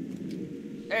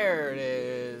 There it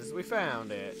is. We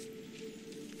found it.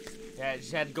 Yeah, I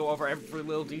just had to go over every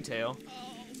little detail.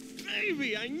 Oh,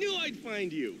 baby, I knew I'd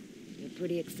find you. You're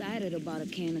pretty excited about a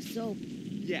can of soap.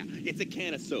 Yeah, it's a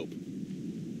can of soap.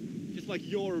 Just like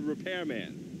you're a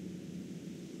repairman.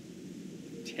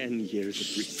 10 years of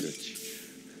research.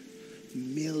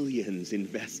 Millions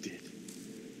invested.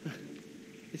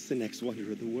 It's the next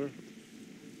wonder of the world.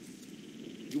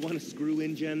 You want a screw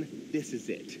engine? This is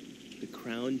it. The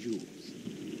crown jewels.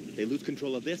 They lose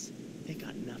control of this, they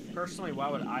got nothing. Personally, why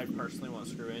would I personally want a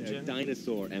screw engine? They're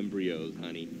dinosaur embryos,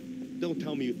 honey. Don't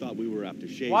tell me you thought we were after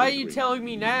shaving. Why are you telling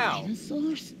me now?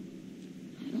 Dinosaurs?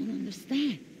 I don't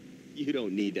understand. You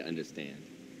don't need to understand.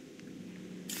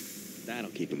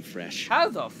 That'll keep them fresh. How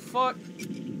the fuck?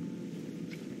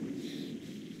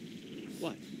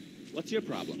 What? What's your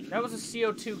problem? That was a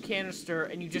CO2 canister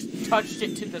and you just touched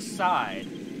it to the side.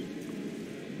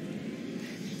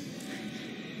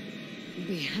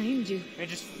 Behind you. It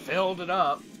just filled it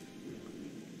up.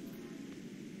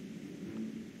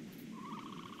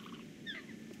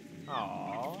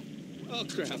 Aww. Oh,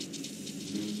 crap.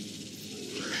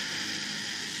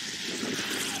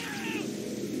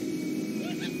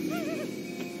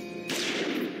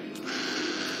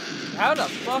 How the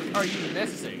fuck are you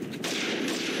missing?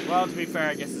 Well, to be fair,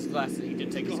 I guess his glasses, he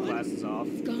did take his glasses off.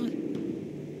 It's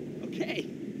gone. Okay.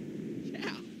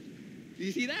 Yeah. Do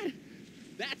you see that?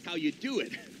 That's how you do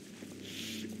it.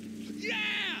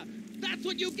 Yeah! That's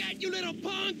what you get, you little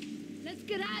punk! Let's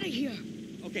get out of here.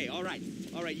 Okay, all right.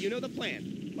 All right, you know the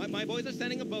plan. My boys are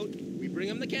sending a boat. We bring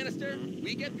them the canister.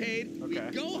 We get paid. Okay.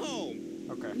 We go home.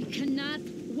 Okay. We cannot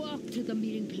walk to the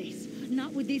meeting place.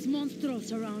 Not with these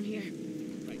monsters around here.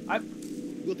 Right.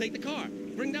 We'll take the car.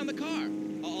 Bring down the car.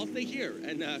 I'll stay here,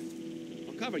 and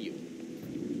I'll cover you.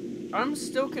 I'm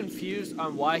still confused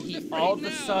on why he all of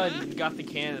a sudden got the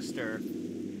canister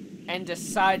and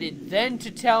decided then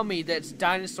to tell me that it's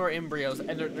dinosaur embryos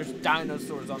and there's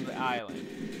dinosaurs on the island.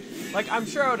 Like, I'm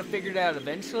sure I would have figured it out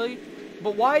eventually,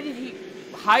 but why did he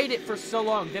hide it for so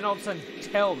long, then all of a sudden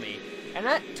tell me? And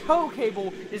that tow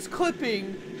cable is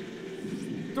clipping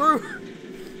through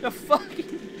the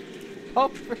fucking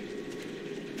bumper.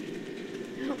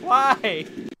 Why?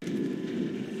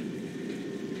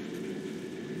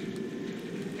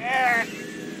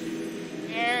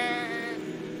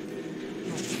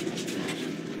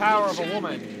 Power of a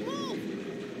woman. Move!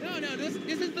 No, this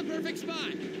is the perfect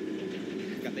spot.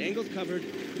 Got the angles covered.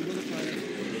 Move the fire.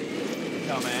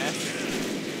 Dumbass.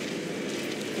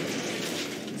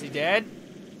 Is he dead?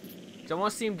 Don't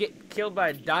want to see him get killed by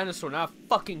a dinosaur, not a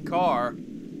fucking car.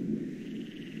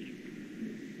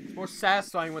 It's more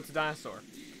satisfying when it's a dinosaur.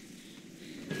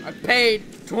 I paid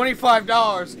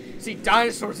 $25 to see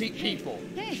dinosaurs eat people.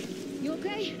 Hey, you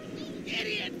okay?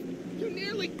 Idiot! You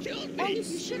nearly killed me! Oh, you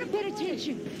should have paid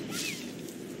attention.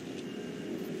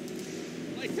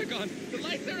 Lights are gone. The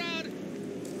lights are out.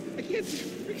 I can't see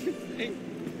a freaking thing.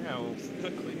 Yeah, well,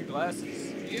 clean your glasses.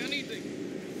 See anything?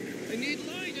 I need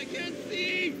light. I can't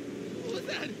see. What was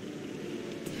that?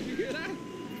 Did you hear that?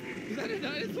 Is that a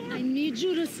dinosaur? I need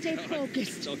you to stay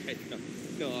focused. Okay.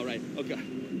 No. All right. Okay.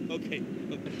 Okay.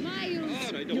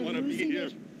 Miles, God, I don't want to be here.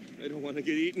 I don't want to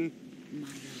get eaten.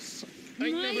 Miles. I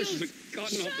never Miles, should have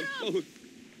gotten off the up. boat.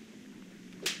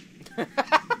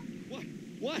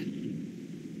 What?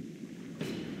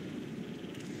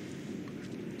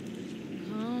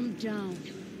 Calm down.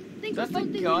 Think Is that of the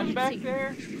something gun back relaxing.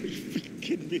 there?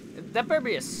 Kidding me? That better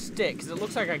be a stick, because it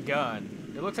looks like a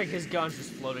gun. It looks like his gun's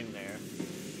just floating there.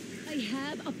 I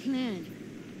have a plan.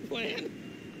 Plan?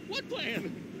 What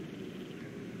plan?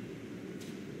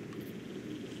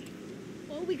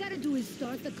 All we gotta do is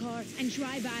start the car and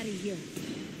drive out of here.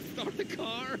 Start the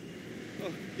car?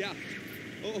 Oh, yeah.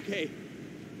 Oh, okay.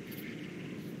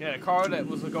 Yeah, a car that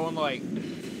was going like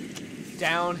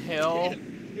downhill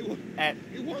at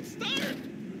It won't start.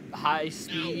 high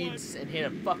speeds and hit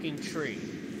a fucking tree.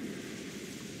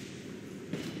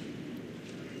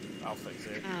 I'll fix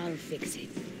it. I'll fix it.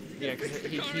 Yeah, because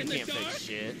he can't fix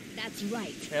shit. That's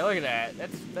right. Hey, look at that.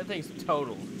 That thing's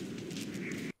totaled.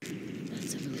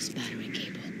 That's a loose battery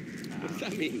cable. What does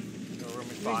that mean? The room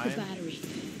is Where's fine. the battery?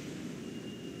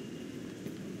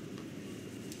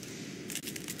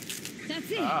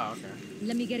 That's it. Oh, okay.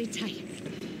 Let me get it tight.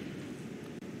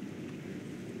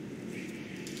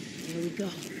 Here we go.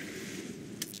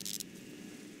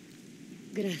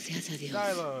 Gracias a Dios.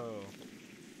 Dilo.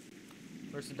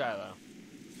 Where's the Dilo?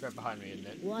 It's right behind me, isn't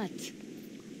it? What?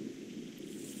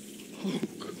 Oh,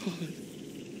 God.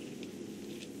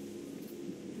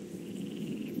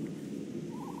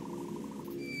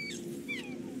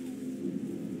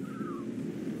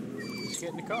 Let's get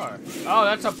in the car. Oh,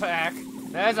 that's a pack.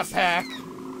 That's a pack.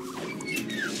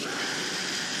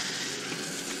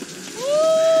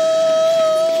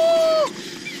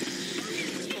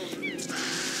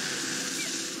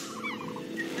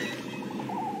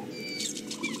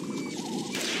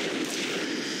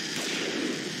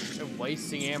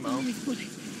 Wasting ammo. Oh, these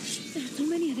bullets. There are so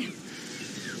many of them.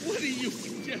 What do you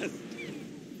suggest?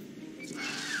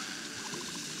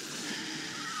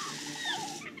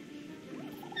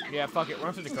 Yeah, fuck it.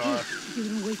 Run to the car. Get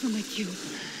them away from my cube.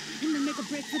 And then make a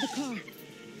break for the car.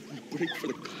 Break for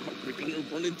the car. We're gonna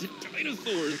run into The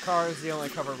dinosaurs. car is the only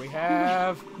cover we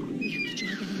have. We have to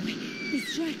drive them away.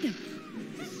 Distract them.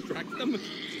 Distract them?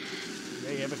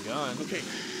 Yeah, you have a gun. Okay.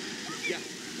 Yeah,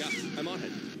 I'm on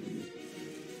it.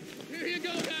 Here you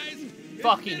go, guys.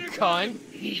 Fucking cunt.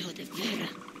 Hijo de perra.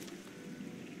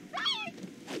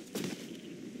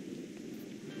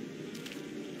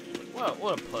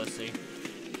 What a pussy.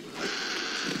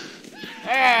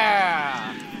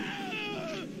 Yeah!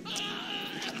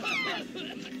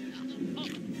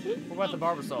 What about the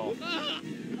Barbasol?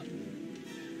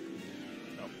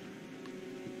 Nope.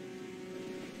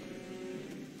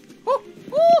 Woo!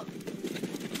 Woo!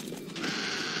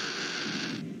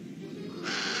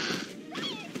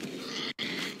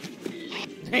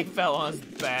 He fell on his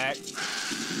back.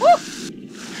 Woo!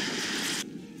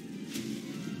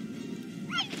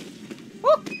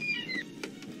 Woo!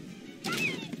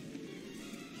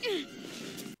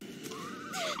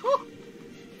 Woo!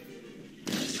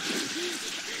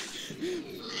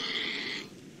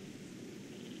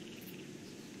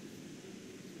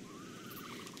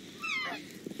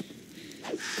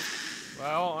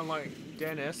 Well, unlike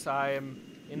Dennis, I am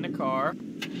in the car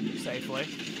safely,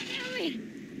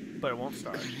 but it won't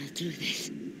start. I'll do this.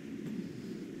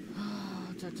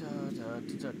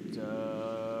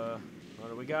 What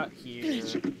do we got here?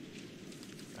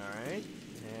 Alright.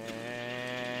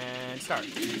 And start.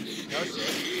 No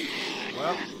shit.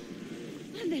 Well,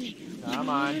 come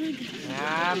on.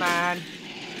 Come on.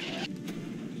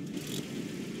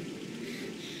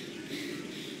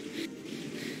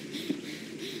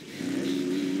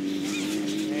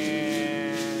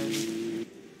 And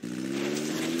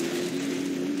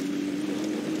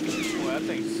well, that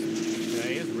thing's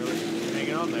he is really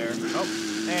hanging on there.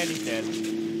 Oh, and he's dead.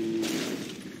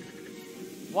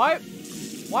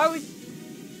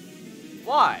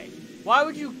 Why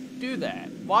would you do that?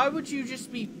 Why would you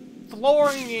just be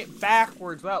flooring it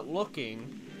backwards without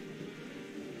looking?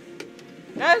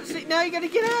 That's it, now you gotta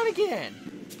get out again.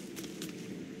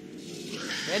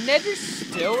 And Ned is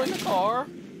still in the car.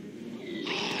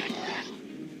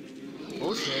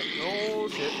 Oh shit, oh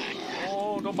shit.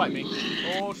 Oh, don't bite me.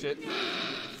 Oh shit.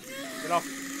 Get off.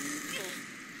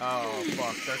 Oh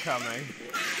fuck, they're coming.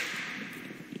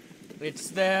 It's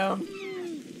them.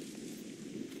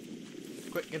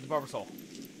 Quick, get the Barbasol.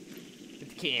 Get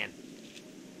the can.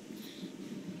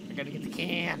 I gotta get the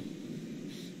can.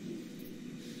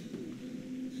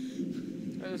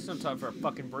 There's no time for a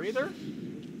fucking breather.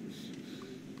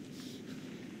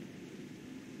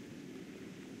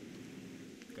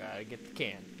 Gotta get the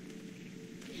can.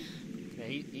 Yeah,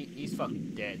 he's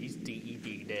fucking dead. He's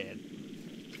DED dead.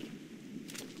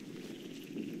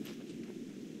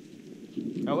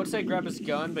 I would say grab his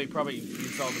gun, but he probably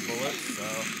used all the bullets,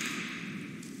 so.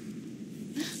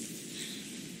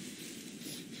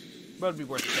 But it'd be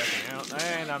worth checking out.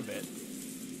 And I'm bit.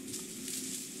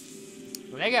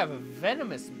 They got a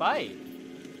venomous bite.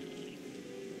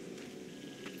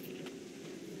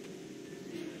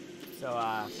 So,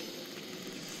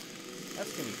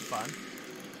 that's gonna be fun.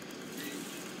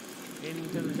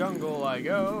 Into the jungle I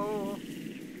go.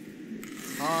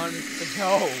 On the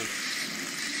go.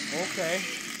 Okay.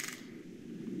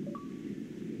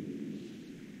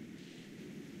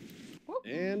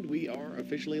 And we are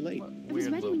officially late. I was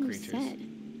Weird ready little when you creatures. said.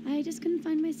 I just couldn't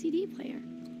find my CD player.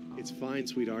 It's fine,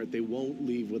 sweetheart. They won't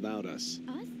leave without us.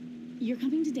 Us? You're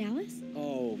coming to Dallas?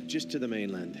 Oh, just to the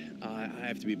mainland. I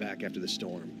have to be back after the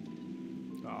storm.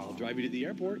 I'll Oh. drive you to the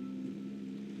airport.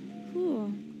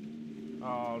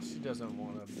 Oh, she doesn't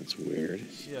want to. That's weird.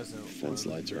 She doesn't. Fence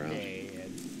lights are out.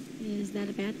 Is that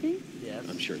a bad thing? Yes.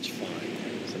 I'm sure it's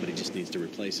fine. Somebody just needs to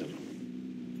replace them.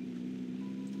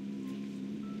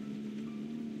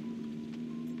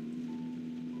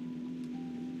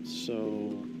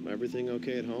 So, everything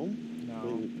okay at home? No. I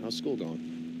mean, how's school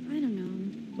going? I don't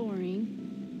know.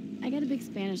 Boring. I got a big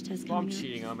Spanish test coming Mom's up.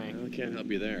 cheating on me. I can't help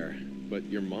you there, but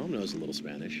your mom knows a little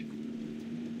Spanish.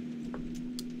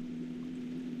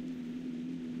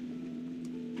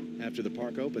 After the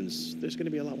park opens, there's going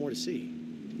to be a lot more to see.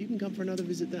 You can come for another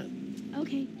visit then.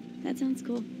 Okay, that sounds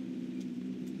cool.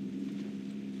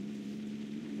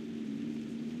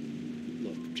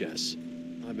 Look, Jess,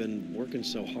 I've been working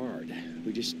so hard.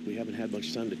 We haven't had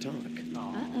much time to talk.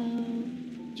 Uh-oh.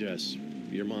 Jess,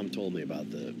 your mom told me about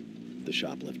the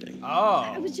shoplifting.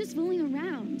 I Oh. was just fooling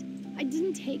around. I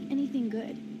didn't take anything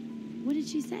good. What did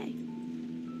she say?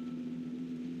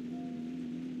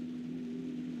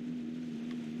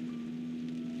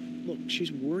 Look,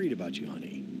 she's worried about you,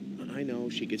 honey. I know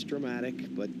she gets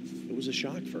dramatic, but it was a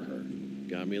shock for her.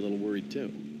 Got me a little worried,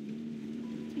 too.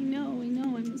 I know,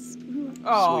 I'm a screw-up.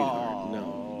 Oh.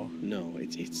 Sweetheart, no,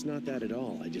 it's not that at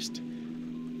all.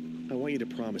 I want you to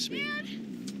promise me.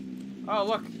 Oh,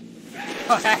 look.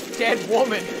 A half-dead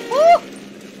woman. Woo!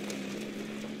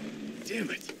 Damn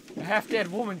it. A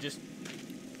half-dead woman just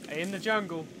in the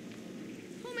jungle.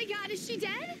 Oh my god, is she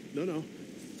dead? No.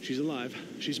 She's alive.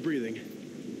 She's breathing.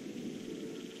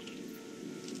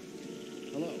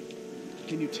 Hello.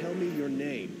 Can you tell me your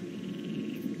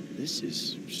name? This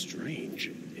is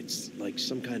strange. It's like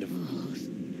some kind of...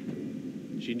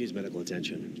 She needs medical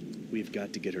attention. We've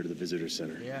got to get her to the visitor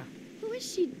center. Yeah. Who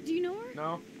is she? Do you know her?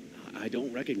 No. I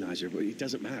don't recognize her, but it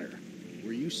doesn't matter.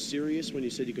 Were you serious when you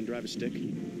said you can drive a stick?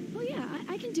 Oh yeah,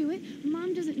 I can do it.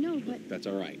 Mom doesn't know, but... That's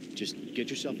all right. Just get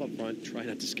yourself up front. Try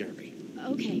not to scare me.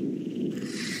 Okay.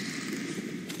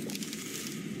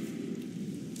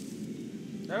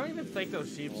 I don't even think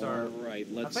those jeeps are All right,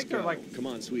 let's think go. they're, like, Come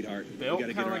on, sweetheart. built We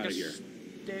gotta kind get of her like out a of here.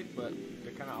 stick, but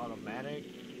they're kind of automatic.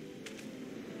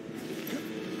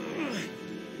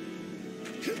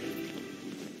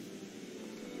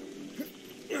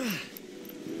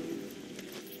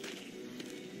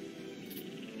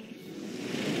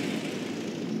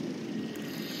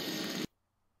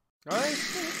 Are they?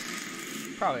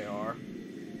 Probably are.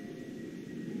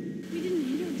 We didn't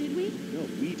hit her, did we? No,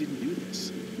 we didn't do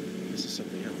this. This is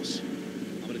something else.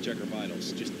 I'm gonna check her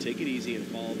vitals. Just take it easy and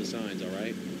follow the signs, all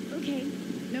right? Okay,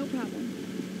 no problem.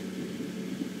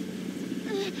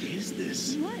 What is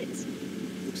this? What?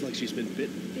 Looks like she's been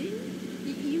bitten.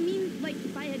 Bitten? You mean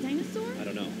like by a dinosaur? I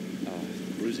don't know.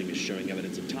 The bruising is showing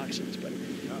evidence of toxins, but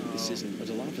this isn't a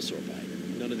Dilophosaur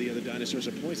bite. None of the other dinosaurs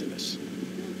are poisonous. I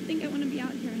don't think I want to be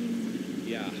out here anymore.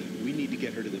 Yeah, we need to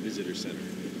get her to the visitor center.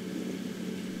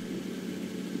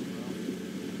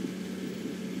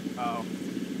 Oh.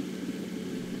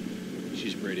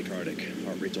 She's bradycardic.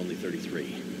 Heart rate's only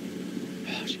 33.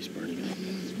 Oh, she's burning up.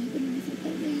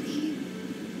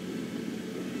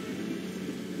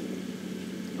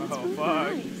 Oh,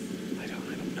 fuck. I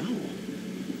don't know.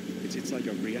 It's like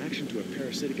a reaction to a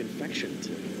parasitic infection.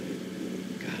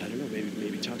 God, I don't know.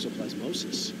 Maybe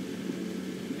toxoplasmosis.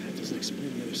 That doesn't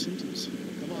explain the other symptoms.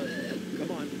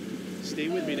 Come on. Stay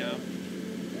with me now.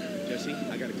 Jesse,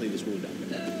 I gotta clean this wound up.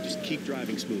 Just keep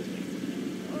driving smoothly.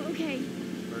 Okay.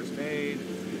 First aid.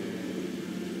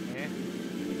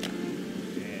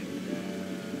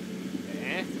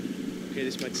 Okay,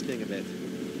 this might sting a bit.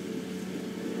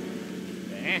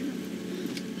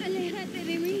 Aléjate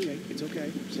de mí. It's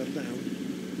okay. Settle down.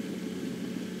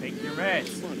 Take your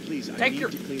meds. Come on, please. I Take need your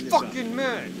to clean this fucking up.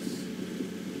 meds.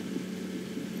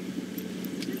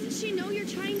 Doesn't she know you're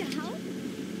trying to help?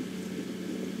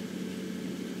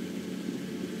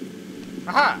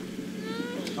 Aha!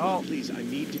 Oh, Please, I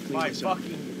need to clean my this up.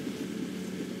 fucking...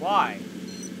 Why?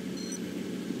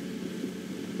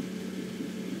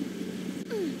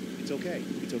 It's okay.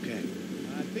 It's okay.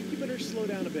 I think you better slow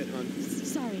down a bit, hon.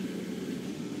 Sorry.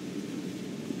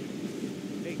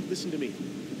 Hey, listen to me.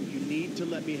 You need to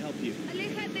let me help you.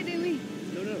 Aléjate de mí.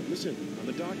 No, listen. I'm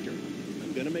a doctor.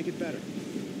 I'm gonna make it better.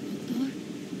 Doctor?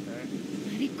 Okay.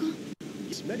 Médico?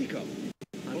 It's Medico.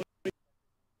 I'm going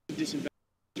to disinfect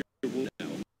your wound now.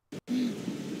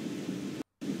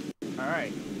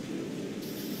 Alright.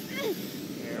 There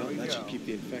Well, we that go. should keep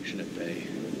the infection at bay.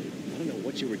 I don't know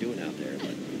what you were doing out there,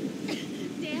 but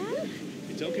Dad?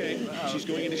 it's okay. She's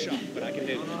going into shock, but I can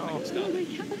handle it. I can stop Oh my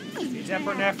it. god. It's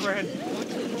epinephrine.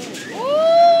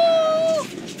 Ooh!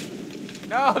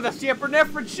 No, that's the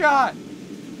epinephrine shot.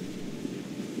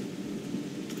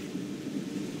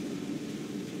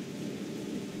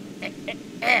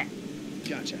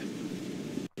 Gotcha.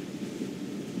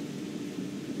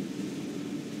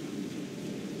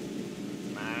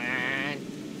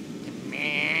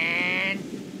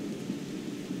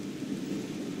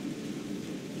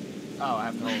 Oh, I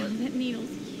have to hold Wow, it. that needle's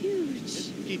huge.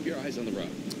 Just keep your eyes on the road.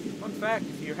 Fun fact,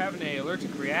 if you're having an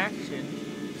allergic reaction,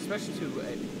 especially to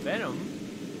a venom,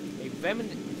 Ooh. if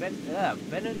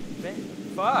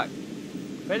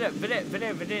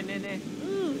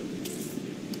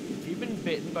you've been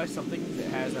bitten by something that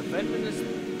has a venomous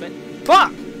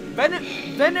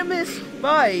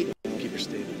bite, Keep her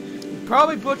stable.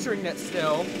 probably butchering that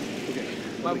still. Okay.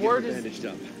 My let me get word her is- bandaged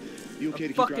up. You okay I'm to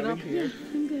keep fucking driving? up here. Yeah,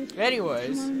 I'm good.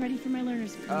 Anyways, I'm ready for my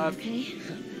learner's permit, okay?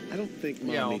 I don't think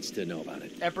Mom Yo. needs to know about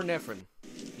it. epinephrine.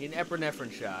 Need an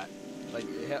epinephrine shot. Like,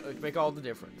 it make all the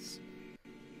difference.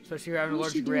 Especially if you're having an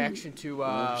What's she allergic doing? reaction to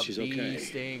Well, she's bee okay.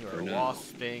 sting or For now.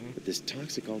 wasp sting. But this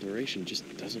toxic alteration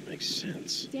just doesn't make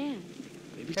sense. Dad,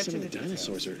 Maybe Catching some of the the details.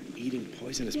 dinosaurs are eating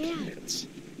poisonous Yeah. plants.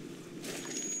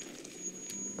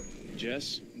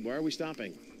 Jess, why are we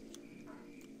stopping?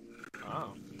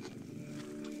 Oh.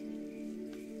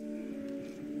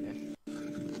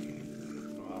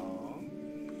 Oh.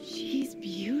 she's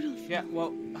beautiful. Yeah,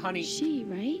 well, honey, She,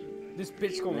 right? this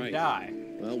bitch gonna Right. die.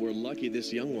 Well, we're lucky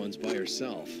this young one's by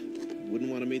herself. Wouldn't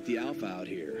want to meet the alpha out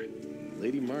here.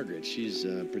 Lady Margaret, she's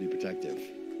pretty protective.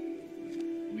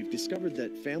 We've discovered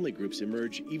that family groups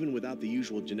emerge even without the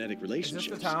usual genetic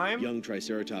relationships. time? Young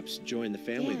Triceratops join the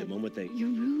family the Dad, moment they... You're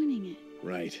ruining it.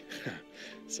 Right.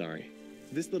 Sorry.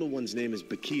 This little one's name is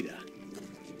Bakita.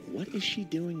 What is she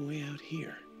doing way out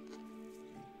here?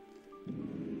 Oh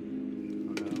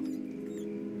no.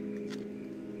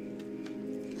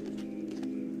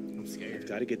 I'm scared.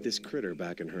 Gotta get this critter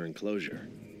back in her enclosure.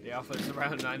 The alpha's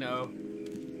around, I know.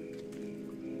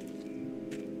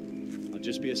 I'll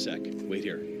just be a sec. Wait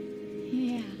here.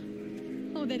 Yeah.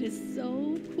 Oh, that is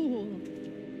so cool.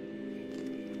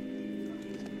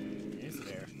 Is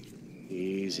there?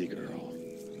 Easy, girl.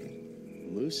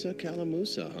 Musa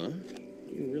Calamusa, huh?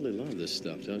 You really love this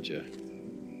stuff, don't you?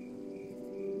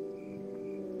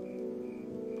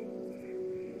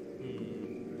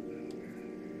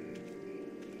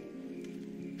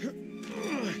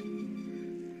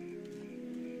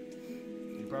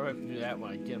 You probably have to do that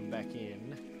when I get him back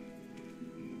in.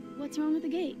 What's wrong with the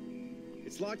gate?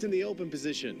 It's locked in the open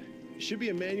position. It should be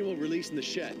a manual release in the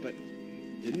shed, but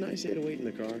didn't I say to wait in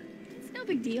the car? It's no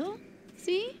big deal.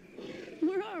 See?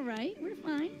 We're all right. We're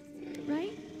fine.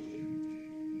 Right?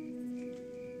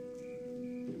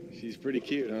 She's pretty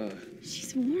cute, huh?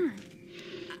 She's warm.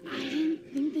 I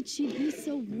didn't think that she'd be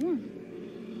so warm.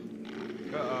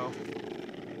 Uh-oh.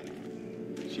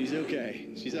 She's okay.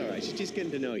 She's all right. She's just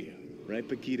getting to know you. Right,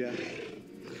 Paquita?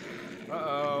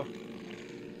 Uh-oh.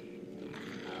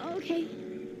 Okay.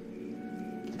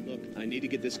 Look, I need to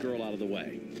get this girl out of the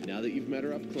way. Now that you've met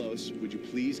her up close, would you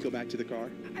please go back to the car?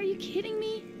 Are you kidding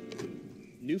me?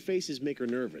 New faces make her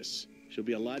nervous. She'll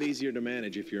be a lot easier to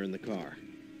manage if you're in the car.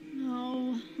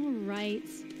 Oh, all right.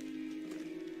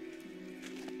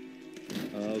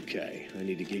 Okay, I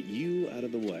need to get you out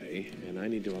of the way, and I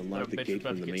need to unlock the Bitch gate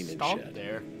about from to the get maintenance stomped shed.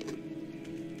 there.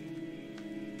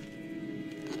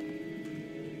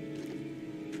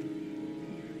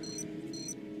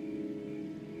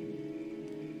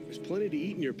 There's plenty to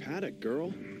eat in your paddock,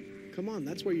 girl. Come on,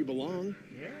 that's where you belong.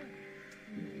 Yeah.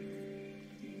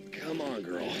 Come on,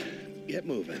 girl. Get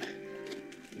moving.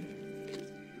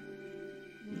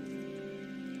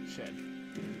 Shed.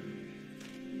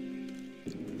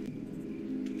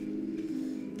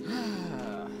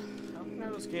 How can I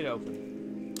have this gate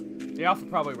open? The alpha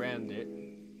probably ran it.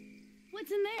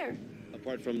 What's in there?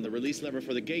 Apart from the release lever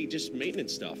for the gate, just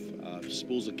maintenance stuff.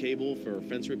 Spools of cable for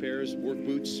fence repairs, work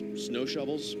boots, snow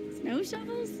shovels. Snow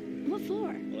shovels? What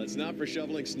for? Well, it's not for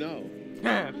shoveling snow. Poo.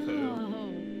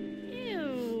 Oh.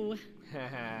 Ew.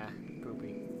 Haha.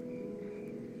 Poopy.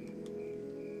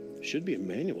 Should be a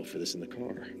manual for this in the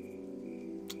car.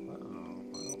 Uh-oh.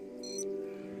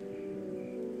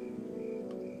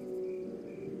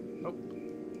 Oh.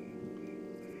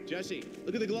 Jesse,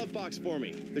 look at the glove box for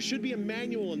me. There should be a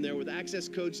manual in there with access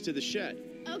codes to the shed.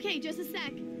 Okay, just a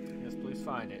sec. Yes, please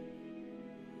find it.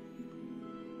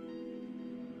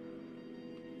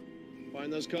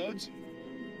 Find those codes?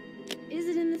 Is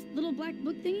it in this little black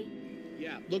book thingy?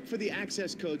 Yeah, look for the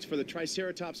access codes for the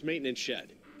Triceratops maintenance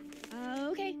shed.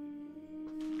 Okay.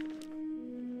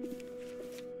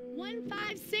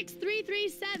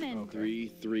 156337. Okay.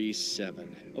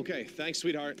 337. Okay, thanks,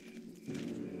 sweetheart.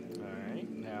 Alright,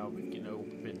 now we can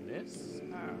open this.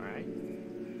 Alright.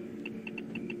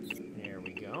 There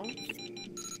we go.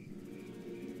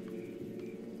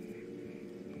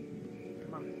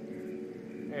 Come on.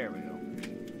 There we go.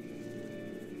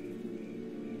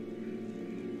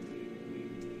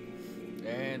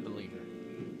 And the lever.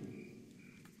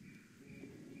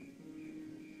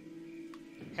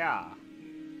 Yeah.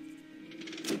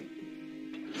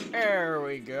 There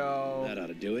we go. That ought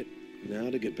to do it. Now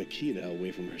to get Bakita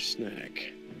away from her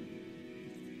snack.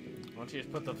 Why don't you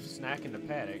just put the snack in the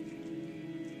paddock?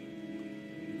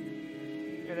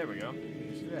 Yeah, there we go.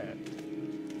 Just do that.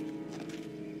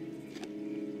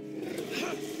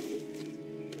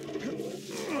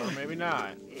 Or maybe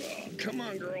not. Come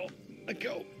on, girl. Let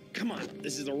go. Come on.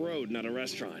 This is a road, not a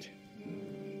restaurant.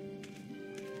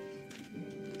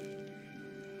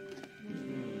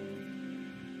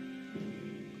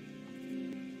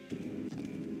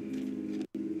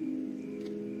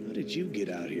 How did you get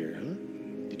out here, huh?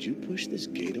 Did you push this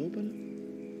gate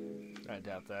open? I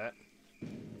doubt that.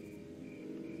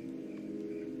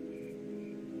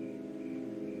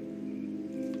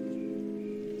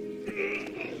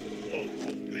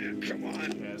 Come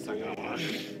on. Yeah, it's not gonna work.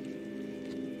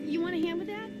 You want a hand with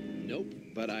that? Nope,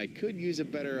 but I could use a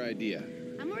better idea.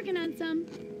 I'm working on some.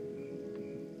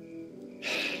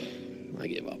 I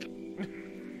give up. I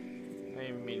didn't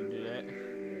even mean to do that.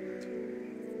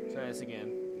 Try this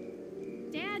again.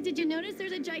 Dad, did you notice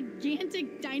there's a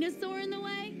gigantic dinosaur in the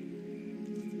way?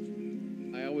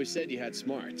 I always said you had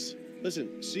smarts.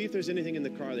 Listen, see if there's anything in the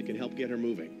car that can help get her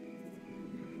moving.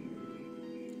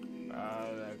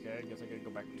 Okay, I guess I gotta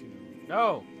go back to...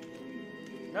 No!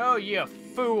 No, you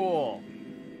fool!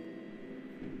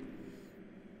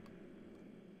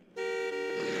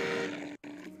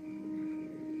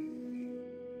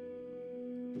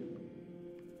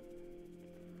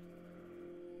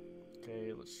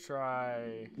 Okay, let's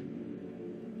try...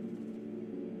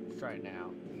 Let's try it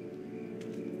now.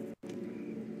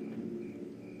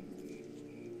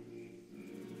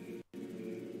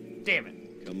 Damn it!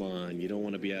 Come on, you don't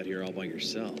want to be out here all by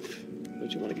yourself.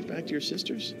 Don't you want to get back to your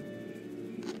sisters?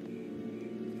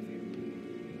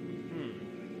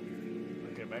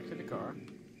 Okay, back to the car.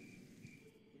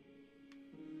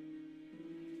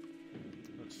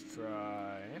 Let's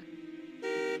try...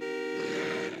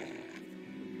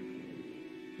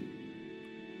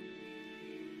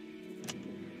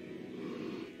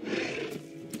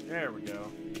 There we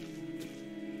go.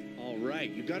 All right,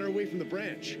 you got her away from the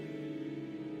branch.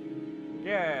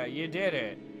 Yeah, you did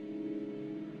it.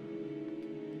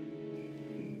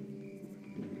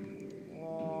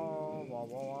 Wah, wah,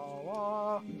 wah,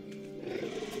 wah.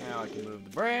 Now I can move the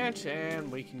branch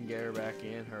and we can get her back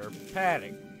in her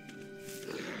paddock.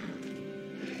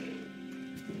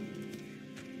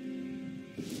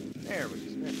 There we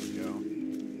go.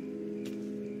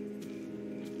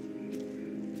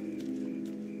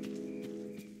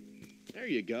 There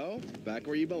you go. Back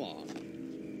where you belong.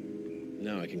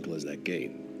 Now I can close that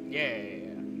gate. Yeah.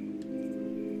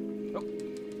 Oh.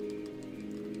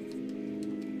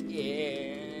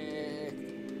 Yeah.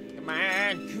 Come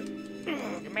on.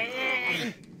 Come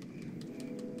on.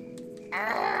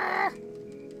 Ah.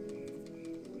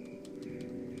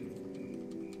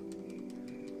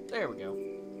 There we go.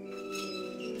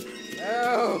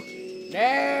 No.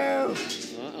 No.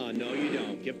 No you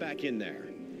don't. Get back in there.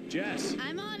 Jess.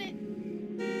 I'm on it.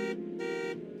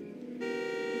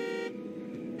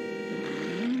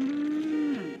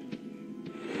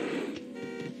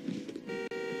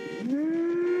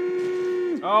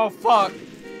 Oh, fuck!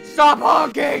 Stop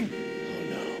honking! Oh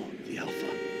no, the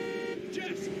Alpha.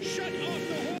 Jess, shut off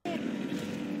the horn!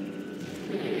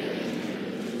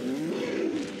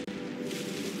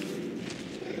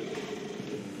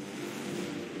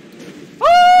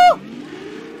 Woo!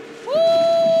 Woo!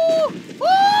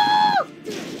 Woo!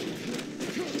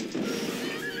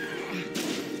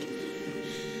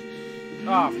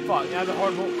 Oh, fuck, now the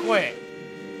horn won't quit.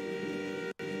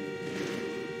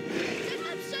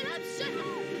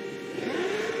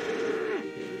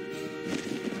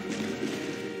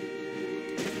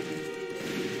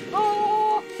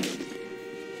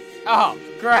 Oh,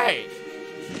 great!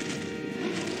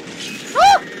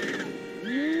 Ah!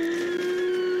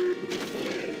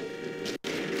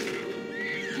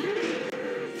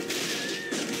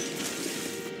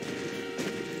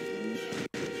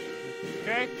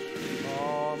 Okay.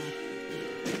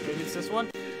 Maybe it's this one?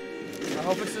 I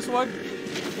hope it's this one.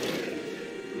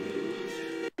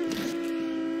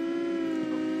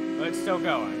 But it's still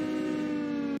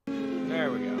going.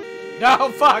 There we go. No,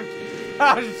 fuck!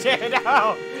 Oh, shit,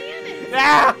 no!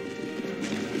 Ah!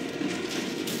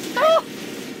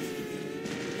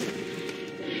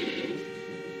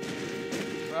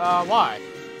 Y.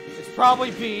 It's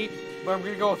probably B, but I'm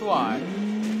gonna go with Y.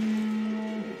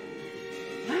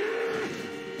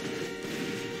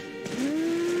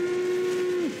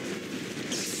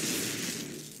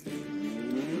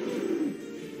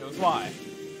 Why?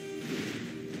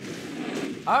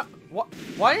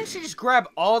 Why didn't she just grab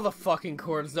all the fucking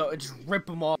cords though and just rip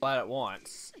them all out at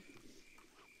once?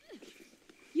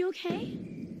 You okay?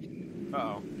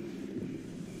 Uh-oh.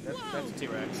 That's a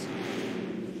T-Rex.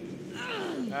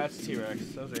 That's a T-Rex.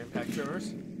 Those are impact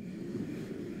tremors.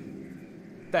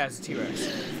 That's a T-Rex.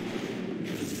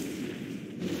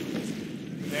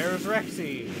 There's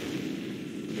Rexy.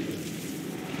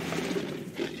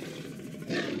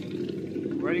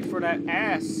 Ready for that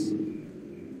ass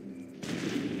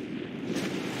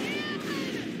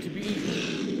to be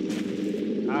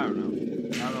eaten. I don't know.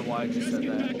 I don't know why I just said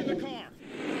that. Back in the car.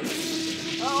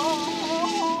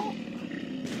 Oh!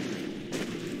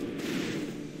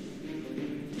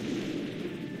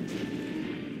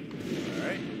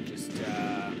 Alright, just,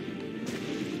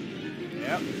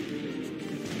 yep.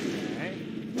 Okay.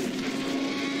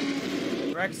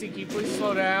 Rexy, can you please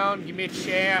slow down? Give me a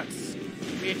chance.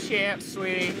 Give me a chance,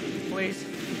 sweetie. Please.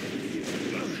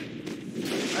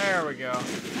 There we go.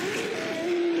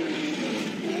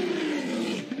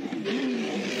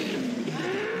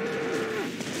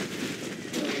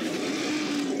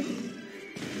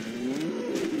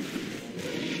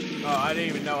 Oh, I didn't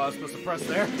even know I was supposed to press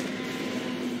there.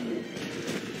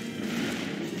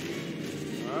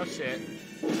 Oh, shit.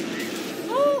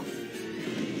 Woo!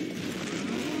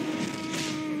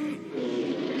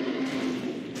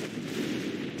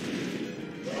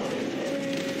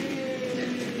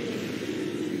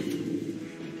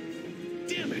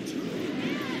 Damn it!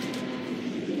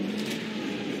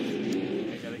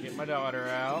 I gotta get my daughter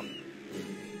out.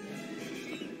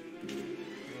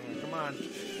 Oh, come on.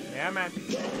 Yeah, man.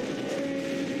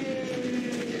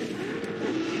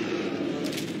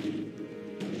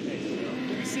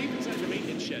 Be safe inside the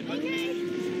maintenance shed. Okay.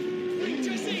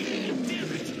 Jesse,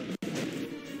 damn it!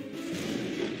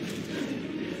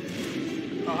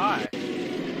 Oh, hi.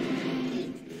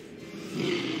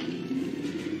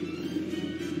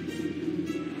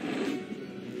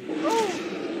 Oh.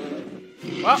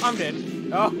 Well, I'm dead.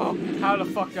 Oh, how the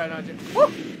fuck did I not do?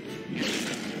 Woo!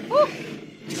 Woo!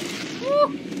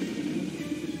 Woo!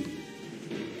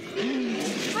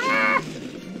 Ah!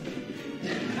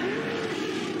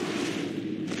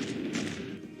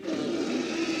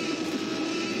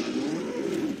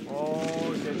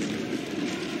 Oh, shit.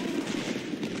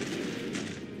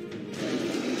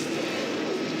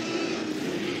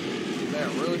 They're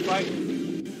really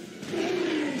fighting.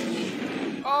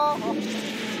 Oh!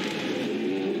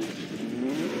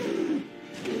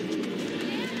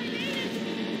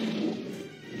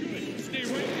 Stay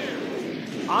right there.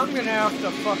 I'm gonna have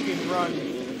to fucking run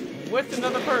with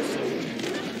another person.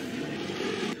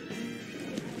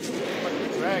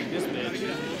 Fucking drag this bitch.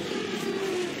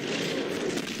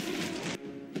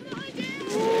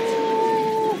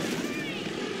 Ooh.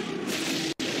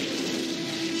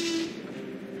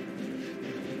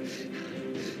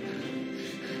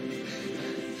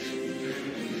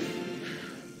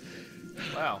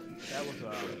 Wow, that was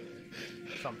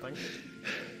something.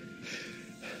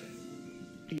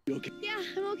 You okay? Yeah,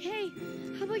 I'm okay.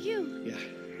 How about you? Yeah.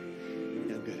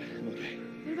 Yeah, I'm good. I'm okay.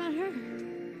 What about her?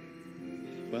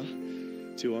 Well,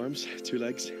 2 arms, 2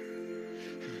 legs.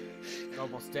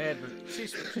 Almost dead, but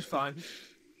she's fine.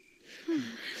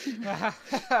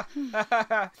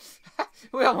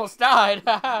 We almost died.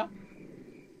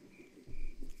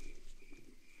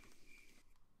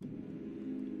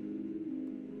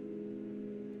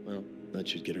 Well, that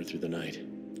should get her through the night.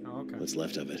 Oh, okay. What's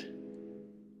left of it.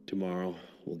 Tomorrow,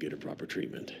 we'll get her proper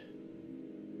treatment.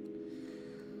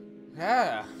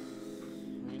 Yeah.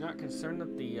 You're not concerned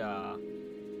that the, I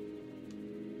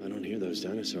don't hear those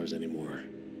dinosaurs anymore.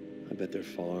 I bet they're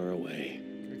far away.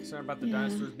 you're concerned about the Yeah.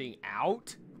 dinosaurs being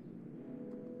out?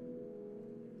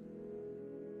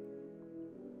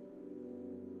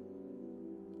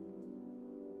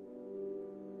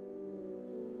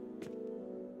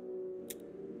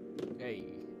 Hey.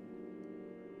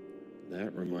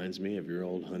 That reminds me of your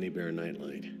old honey bear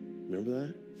nightlight. Remember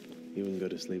that? You wouldn't go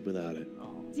to sleep without it.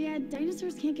 Oh, Dad,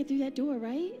 dinosaurs can't get through that door,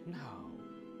 right? no.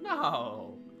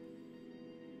 No.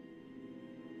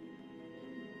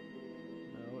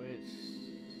 No, it's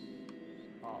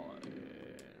solid.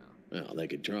 Well, they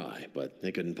could try, but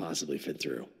they couldn't possibly fit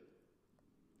through.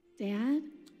 Dad,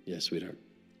 Yes, sweetheart.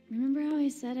 remember how I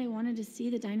said I wanted to see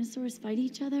the dinosaurs fight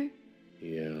each other?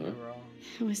 Yeah. You're wrong.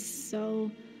 It was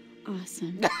so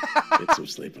awesome. Get some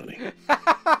sleep, honey.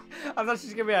 I thought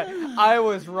she's gonna be like, I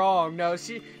was wrong. No,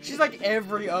 she's like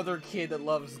every other kid that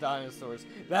loves dinosaurs.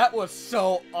 That was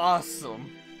so awesome.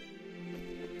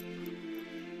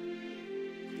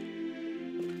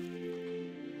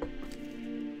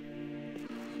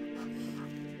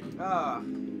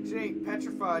 She ain't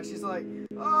petrified. She's like,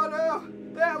 oh no,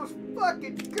 that was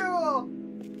fucking cool.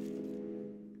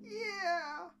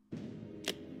 Yeah.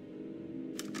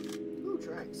 Ooh,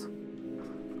 tracks.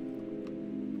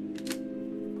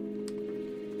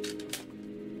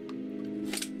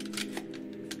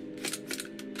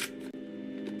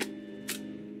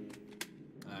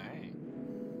 Alright.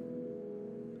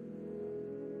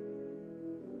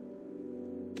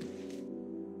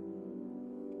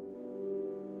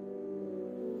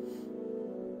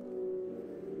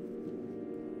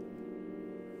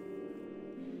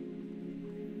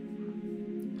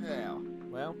 Yeah,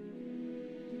 well.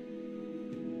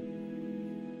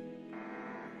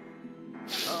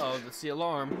 Uh-oh, that's the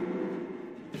alarm.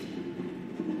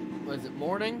 Was it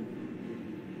morning?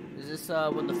 Is this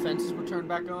when the fences were turned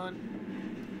back on?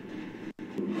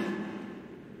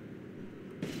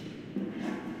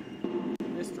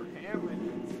 Mr.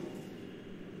 Hammond.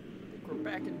 I think we're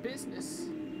back in business.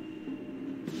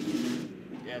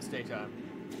 Yeah, it's daytime.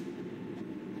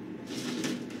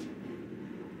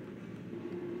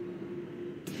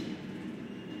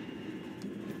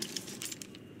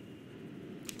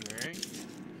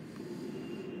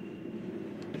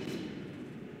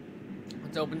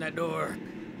 Let's open that door.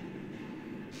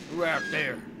 We're out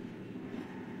there.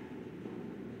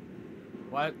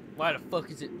 Why the fuck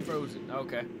is it frozen?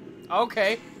 Okay.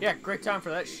 Okay. Yeah, great time for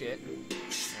that shit.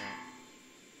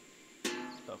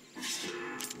 What the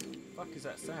fuck is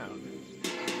that sound?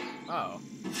 Oh.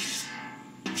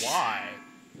 Why?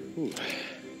 Ooh.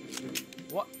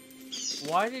 What?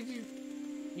 Why did you...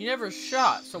 You never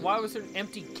shot, so why was there an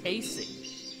empty casing?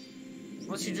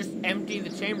 Unless you just emptied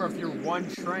the chamber of your one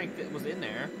shrink that was in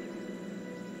there.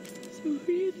 So who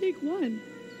do you think won?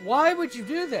 Why would you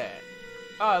do that?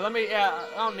 Oh, let me... Yeah,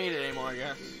 I don't need it anymore, I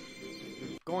guess.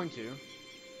 Going to.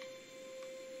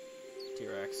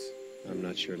 T-Rex. I'm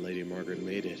not sure Lady Margaret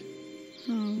made it.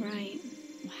 Oh, right.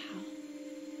 Wow.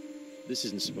 This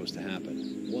isn't supposed to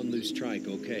happen. One loose trike,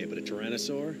 okay, but a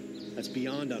Tyrannosaur? That's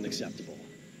beyond unacceptable.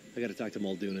 I gotta talk to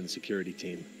Muldoon and the security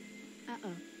team.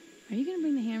 Uh-oh. Are you gonna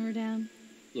bring the hammer down?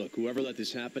 Look, whoever let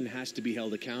this happen has to be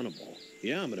held accountable.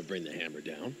 Yeah, I'm gonna bring the hammer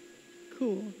down.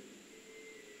 Cool.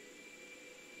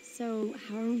 So,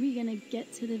 how are we gonna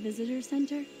get to the visitor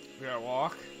center? We gotta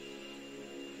walk.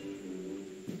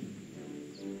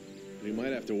 We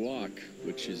might have to walk,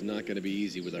 which is not gonna be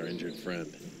easy with our injured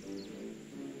friend.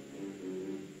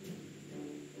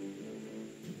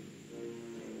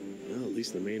 Well, at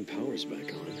least the main power's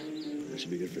back on. That should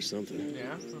be good for something.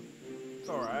 Yeah, it's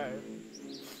alright.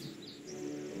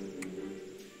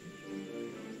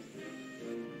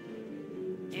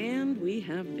 And we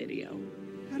have video.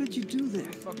 How did you do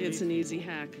that? It's an easy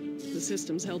hack. The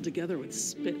system's held together with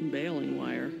spit and baling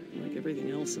wire, like everything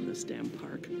else in this damn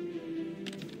park.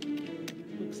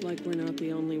 Looks like we're not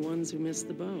the only ones who missed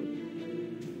the boat.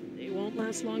 They won't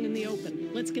last long in the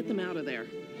open. Let's get them out of there.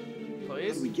 How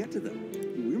Please? do we get to them?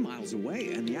 We're miles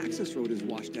away, and the access road is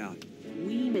washed out.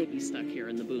 We may be stuck here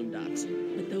in the boondocks,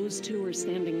 but those two are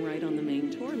standing right on the main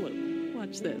tour loop.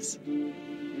 Watch this.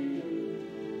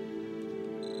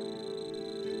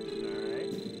 Alright.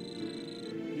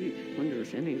 Wonder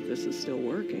if any of this is still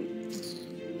working.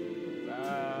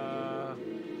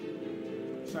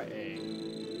 Try A.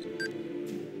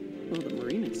 Well, the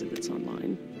marine exhibit's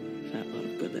online. Fat lot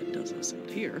of good that does us out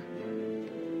here.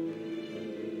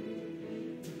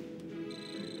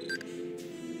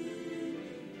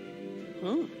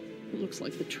 Huh. It looks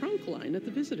like the trunk line at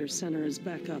the visitor center is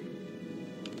back up.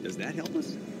 Does that help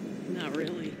us? Not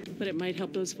really, but it might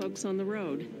help those folks on the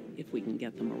road, if we can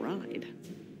get them a ride.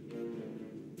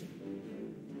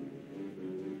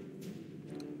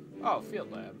 Oh,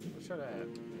 field lab. What should I have?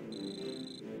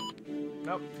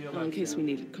 Nope, field lab. In case we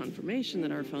needed confirmation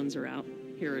that our phones are out,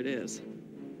 here it is.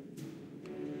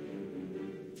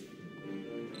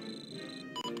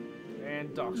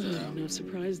 And docks are out. No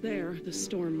surprise there. The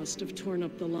storm must have torn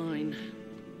up the line.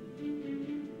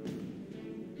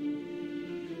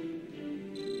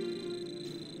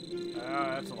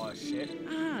 That's a lot of shit.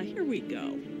 Ah, here we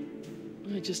go.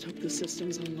 I just hope the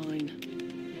system's online.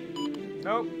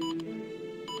 Nope.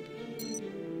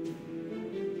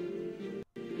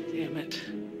 Damn it.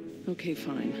 Okay,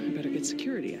 fine. I better get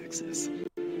security access.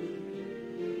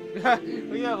 Look at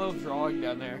that little drawing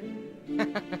down there.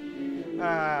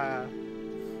 Ah.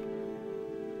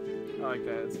 I like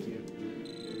that, it's cute.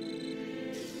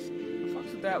 What the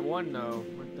fuck's with that one though?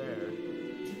 Right there.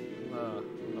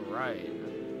 On the right.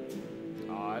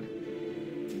 Odd.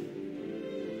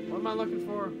 What am I looking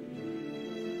for?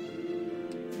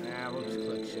 Nah, we'll just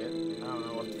click shit. I don't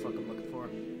know what the fuck I'm looking for.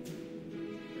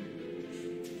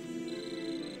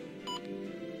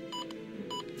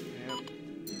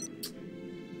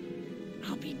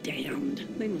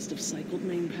 damned. They must have cycled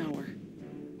main power.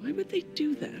 Why would they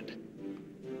do that?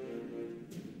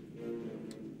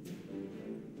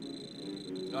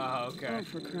 Oh, okay. Oh,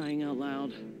 for crying out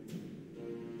loud.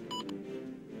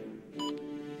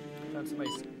 Found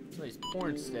somebody's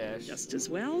porn stash. Just as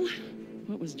well.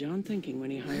 What was John thinking when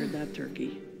he hired that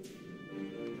turkey?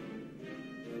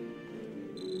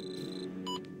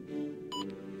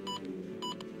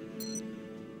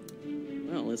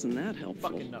 Well, isn't that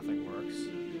helpful? Fucking nothing works.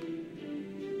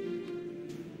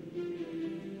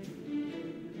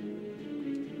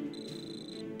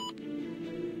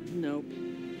 Nope.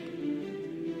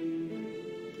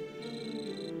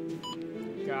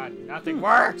 God, nothing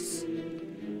works!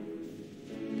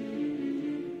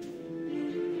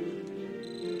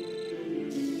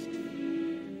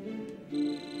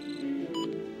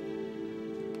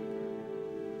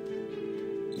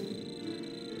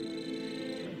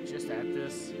 Just at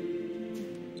this.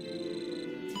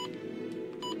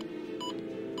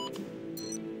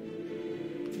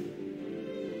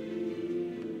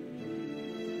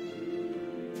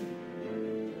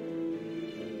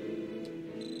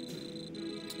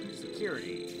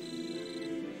 Security.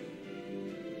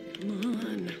 Come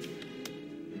on.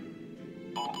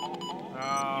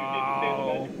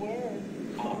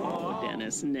 Oh,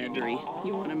 Dennis Nedry.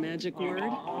 You want a magic word?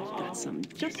 I've got some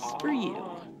just for you.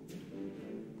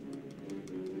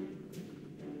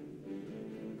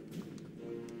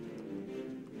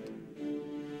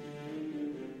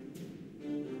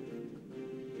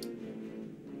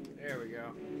 There we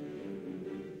go.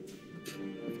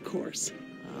 Of course.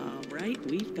 All right,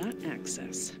 we've got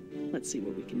access. Let's see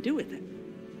what we can do with it.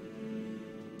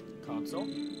 Console.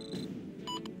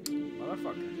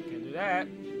 Motherfucker, can't do that.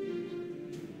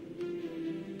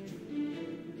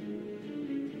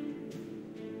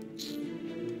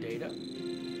 Data.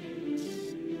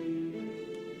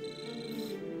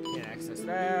 Can't access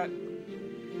that.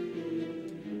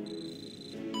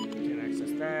 Can't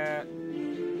access that.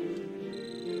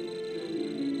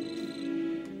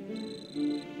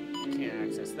 Can't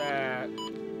access that.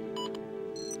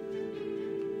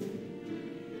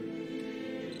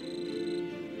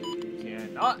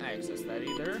 Cannot access that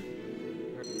either.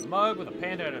 There's a mug with a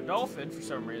panda and a dolphin for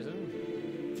some reason.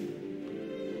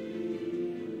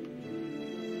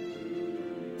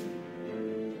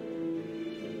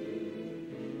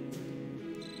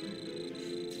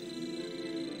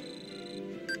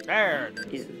 There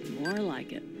it is. It's more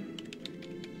like it.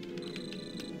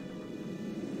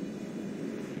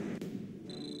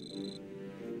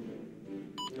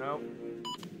 Nope.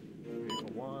 Vehicle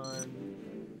 1.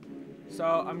 So,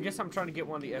 I guess I'm trying to get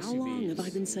one of the SUVs. How long have I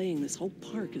been saying this whole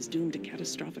park is doomed to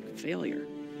catastrophic failure?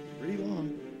 Pretty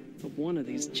long. Hope one of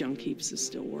these junk heaps is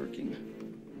still working.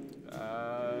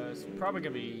 It's probably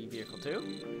gonna be vehicle 2.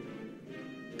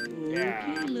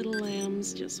 Okay, little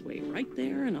lambs, just wait right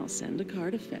there and I'll send a car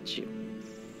to fetch you.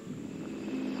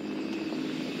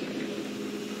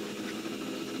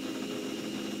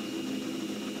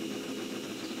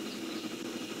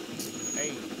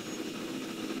 Hey.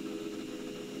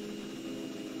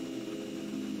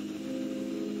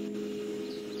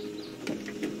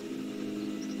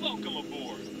 Welcome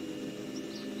aboard.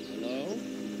 Hello?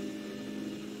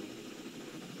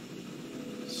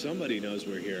 Somebody knows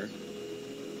we're here.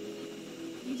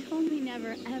 You told me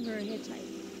never ever hitchhike.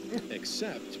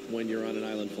 Except when you're on an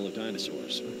island full of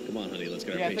dinosaurs. Come on, honey, let's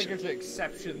get Yeah, our I think patient. there's an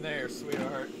exception there,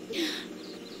 sweetheart.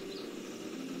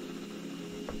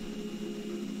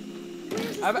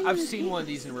 I've seen one of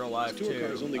these in real life Tour too.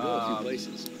 cars only go a few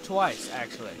places. Twice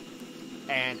actually,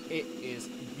 and it is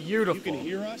beautiful. You can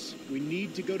hear us? We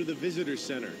need to go to the visitor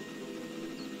center.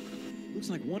 Looks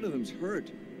like one of them's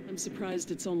hurt. I'm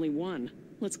surprised it's only one.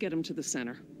 Let's get him to the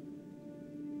center.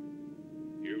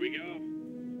 Here we go.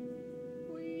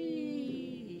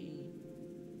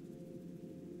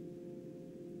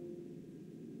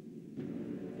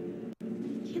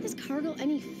 Can't this car go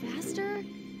any faster?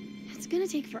 It's gonna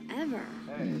take forever.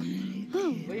 Hey,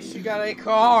 Oh, at least you got a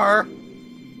car.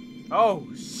 Oh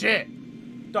shit!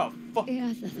 The fuck?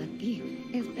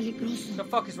 The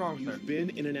fuck is wrong with her? You've been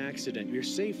in an accident. You're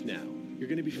safe now. You're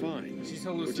gonna be fine. She's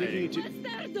We're taking you hallucinating. to...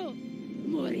 Bastardo!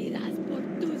 Morirás por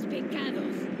tus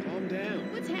pecados. Calm down.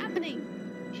 what's happening?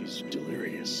 She's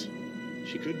delirious.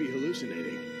 She could be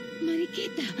hallucinating.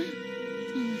 Mariquita.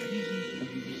 Angelito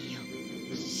mío.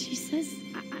 She says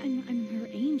I'm her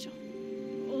angel.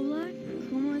 Hola,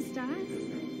 ¿cómo estás?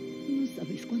 No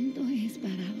sabes cuánto he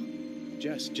esperado.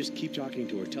 Jess, just keep talking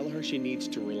to her. Tell her she needs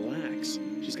to relax.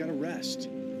 She's gotta rest.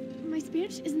 My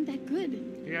Spanish isn't that good.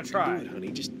 You're gonna Do try. it,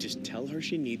 honey. Just tell her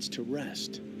she needs to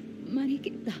rest.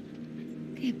 Mariquita.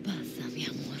 ¿Qué pasa, mi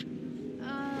amor?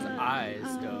 eyes,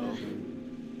 though.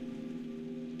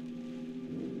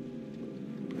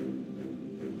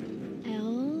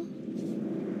 L.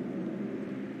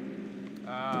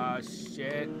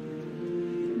 Shit.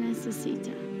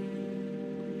 Necesita.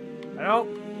 Help.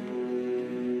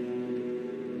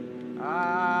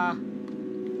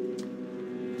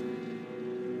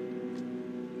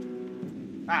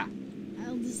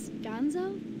 El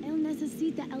descanso? Él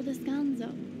necesita el descanso.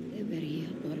 Debería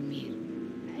dormir.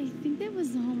 I think that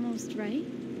was almost right.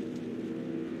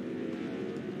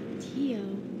 Tio.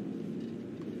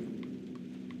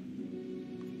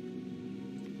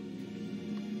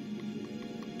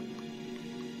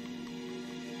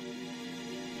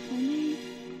 Come.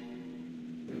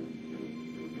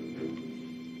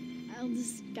 El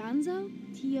descanso?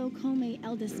 Tio come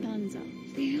el descanso.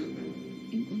 Tío,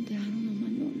 encontraron a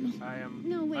Manolo.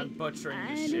 No, wait. I'm butchering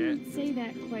I this didn't shit. say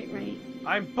that quite right.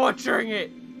 I'm butchering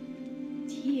it!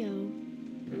 Tio.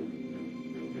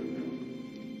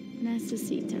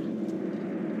 Necesita.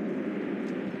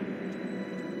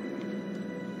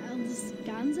 El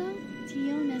descanso?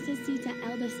 Tio necesita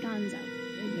el descanso.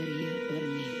 Debería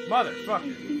dormir. I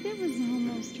Motherfucker. think that was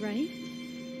almost right.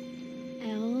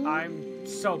 El. I'm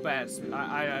so bad.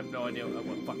 I have no idea what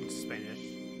fucking Spanish.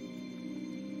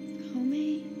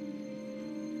 Come.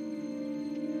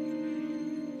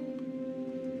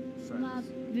 La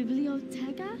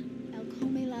biblioteca. El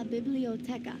come la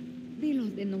biblioteca. Dilo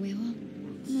de nuevo.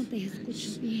 No te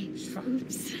escucho bien.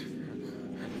 Oops.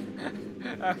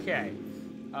 Okay.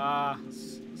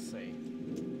 Let's see.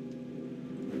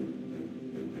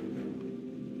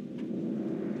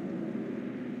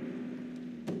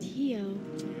 Tio.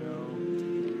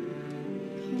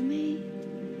 Come.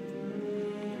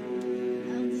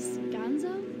 El descanso.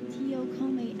 Tio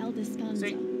come el descanso.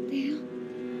 See? Tío,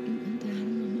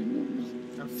 encontraron a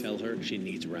Manolo. Tell her she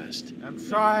needs rest. I'm I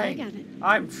trying. got it.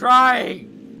 I'm trying.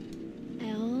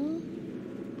 El.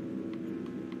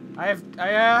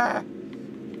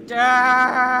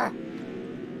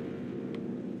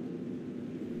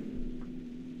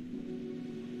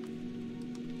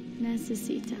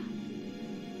 Necesita.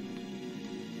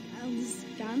 El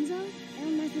descanso?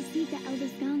 Él necesita el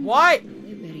descanso. What?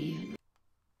 Debería.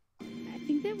 I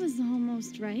think that was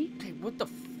almost right. Okay, what the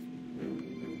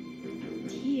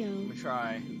Tio. Let me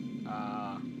try.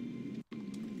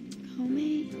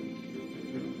 Come.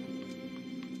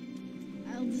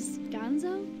 El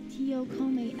descanso? Tio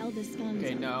come el descanso.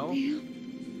 Okay, no. Tío,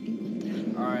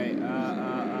 encontraron. Alright,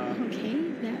 Okay,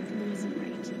 that wasn't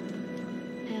right.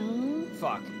 El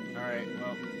fuck. Alright,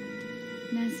 well.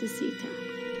 necesita.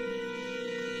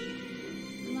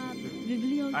 La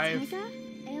biblioteca?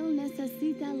 Él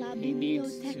necesita la He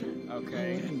needs biblioteca. to.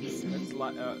 Okay. Ahora mismo. That's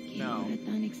Qué no. hora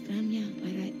tan extraña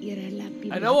para ir a la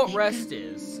biblioteca. I know what rest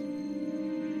is.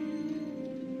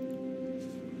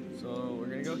 So we're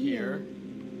gonna go here.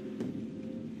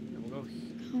 And we'll go here.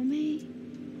 Come.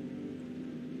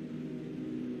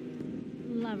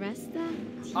 La resta?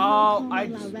 Tio Oh, come I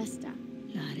la just- resta.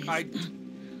 La I- resta.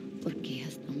 Porque ya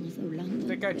estamos hablando. I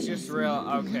think I de just las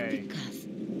realized. Okay. matemáticas.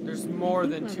 There's more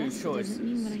than La two resta doesn't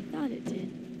mean what I choices. thought it did.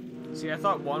 See, I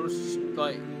thought one was just,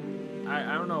 like.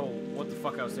 I don't know what the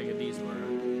fuck I was thinking these were.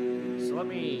 So let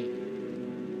me.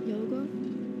 Yogurt.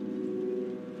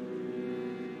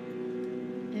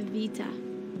 Evita.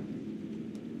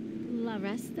 La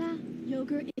resta?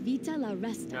 Yogurt evita la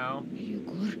resta. No.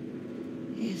 Yogur.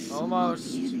 Eso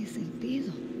Almost. no tiene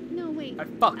sentido. No, wait. I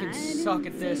fucking didn't suck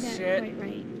at say this that shit. Quite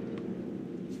right.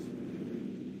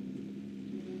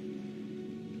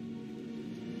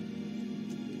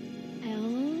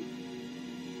 El.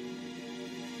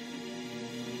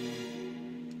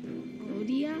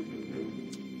 Odia.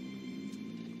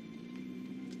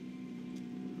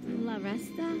 La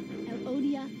resta. El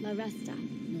odia la resta.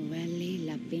 No vale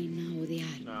la pena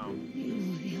odiar. No. El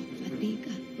odio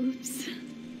fatiga. Oops.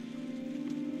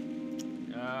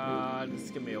 This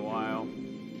is gonna be a while.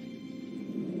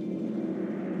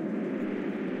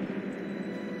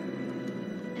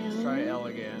 Let's try L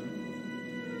again.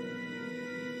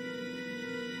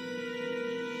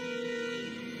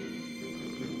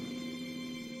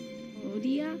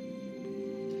 Odia.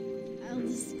 El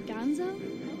descanso.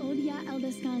 El odia el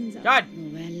descanso. God!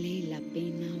 No vale la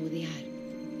pena odiar.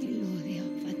 El odio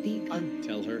fatiga.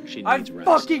 Tell her she I'm needs rest.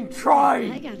 fucking I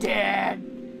trying, got it. Dad!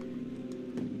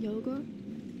 Yogurt.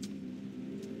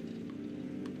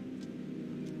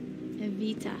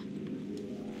 Evita.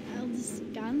 El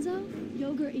descanso.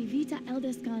 Yogurt evita el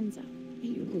descanso.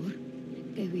 El yogur.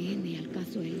 Que viene al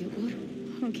caso el yogur.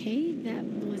 Okay, that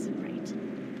wasn't right.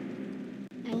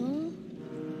 El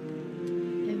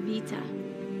evita.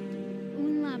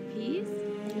 Un lápiz.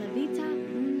 Levita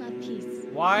un lápiz.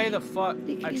 Why the fuck?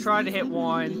 I tried to hit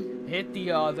one, hit the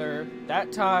other.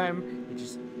 That time, it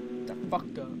just got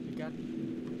fucked up. You got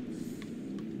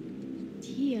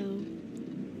Tio.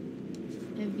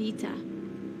 Evita.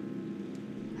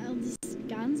 El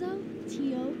descanso?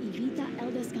 Tio, Evita,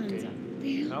 el descanso.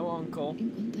 no, uncle.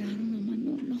 Encontraron a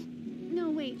Manolo.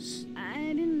 No, wait. I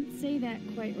didn't say that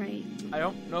quite right. I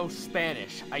don't know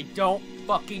Spanish. I don't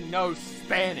fucking know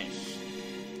Spanish.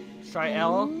 Let's try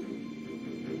Ella.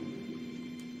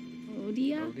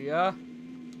 Odia. Odia.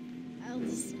 El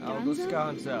descanso. El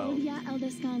descanso. Odia, el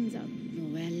descanso. No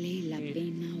vale la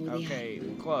pena odiar. Okay,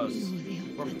 we're close.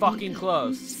 Odio We're a fucking Tita.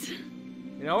 close.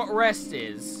 You know what rest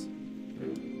is?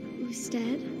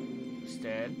 Usted.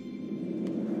 Instead.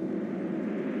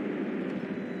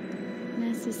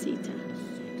 Necesita.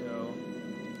 Necesito.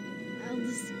 El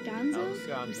descanso. El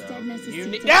descanso. Usted You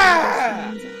necesita. need- el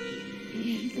Ah! descanso.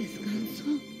 ¿El descanso?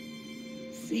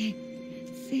 Sí,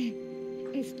 sí.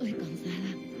 Estoy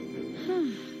cansada.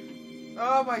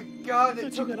 Oh my god, I it thought you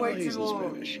took got way A's too in long.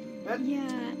 Spanish.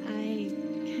 Yeah, I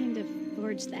kind of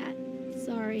forged that.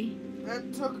 Sorry.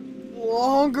 That took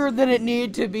longer than it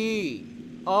needed to be.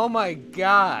 Oh my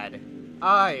god.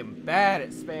 I am bad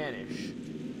at Spanish.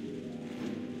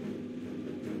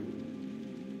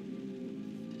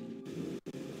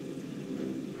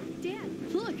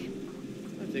 Dad, look.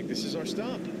 I think this is our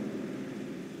stop.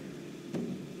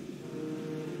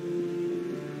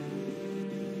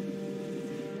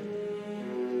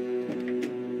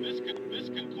 This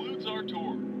concludes our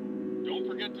tour. Don't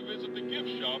forget to visit the gift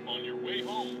shop on your way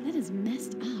home. That is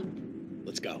messed up.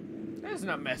 Let's go. That's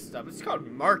not messed up. It's called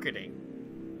marketing.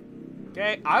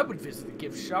 Okay, I would visit the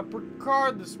gift shop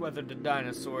regardless whether the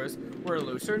dinosaurs were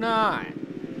loose or not.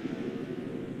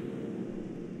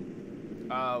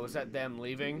 Was that them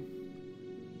leaving?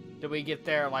 Did we get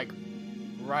there, like,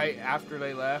 right after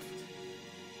they left?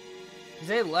 Because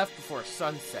they left before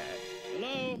sunset.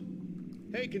 Hello?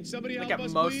 Hey, can somebody Like, help at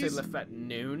us, most, please? they left at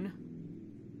noon.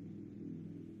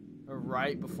 Or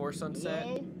right before sunset.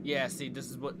 Hello? Yeah, see, this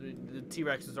is what... The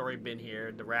T-Rex has already been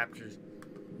here. The Raptors...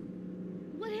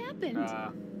 What happened?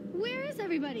 Where is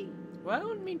everybody? Well, that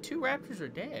would mean 2 raptors are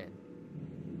dead.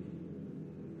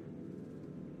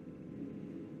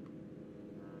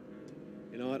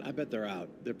 You know what? I bet they're out.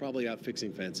 They're probably out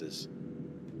fixing fences.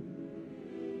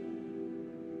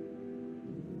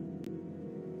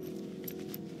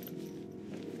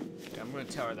 Okay, I'm gonna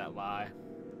tell her that lie.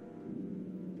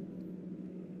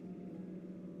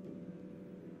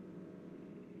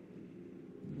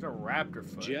 It's a raptor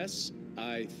foot. Jess,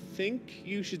 I think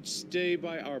you should stay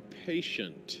by our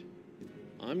patient.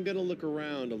 I'm gonna look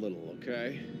around a little,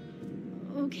 okay?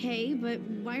 Okay, but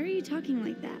why are you talking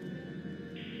like that?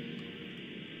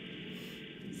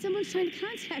 Someone's trying to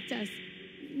contact us,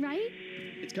 right?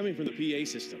 It's coming from the PA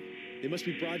system. They must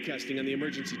be broadcasting on the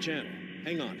emergency channel.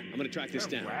 Hang on, I'm gonna track this Is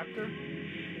that down. a raptor?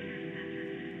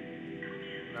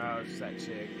 No, it's that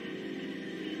chick.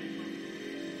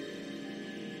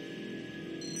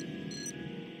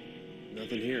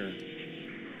 Nothing here.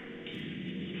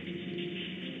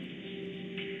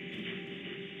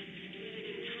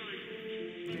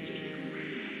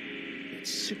 That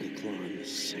sickle claw on the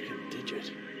second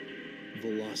digit.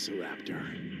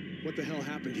 Velociraptor. What the hell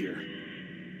happened here?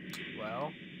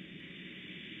 Well,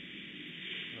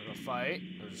 there's a fight.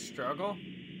 There's a struggle.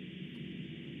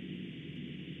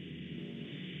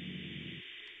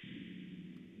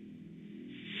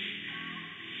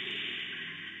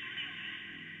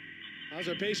 How's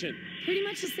our patient? Pretty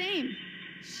much the same.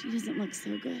 She doesn't look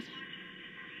so good.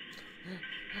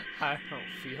 I don't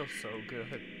feel so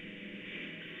good.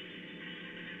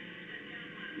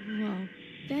 Whoa,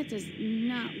 that does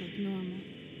not look normal.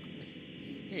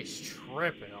 He's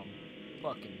tripping. I'm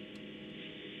fucking.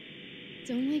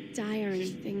 Don't like die or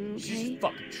anything, okay? She's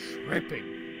fucking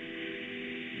tripping.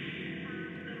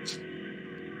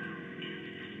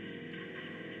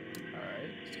 Alright,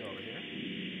 let's go over here.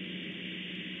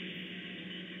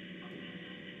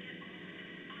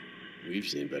 We've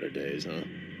seen better days, huh?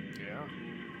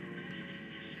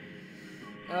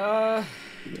 Yeah.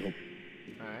 Nope.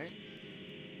 Alright.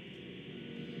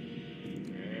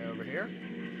 Okay, over here.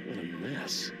 What a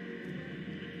mess.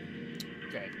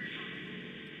 Okay.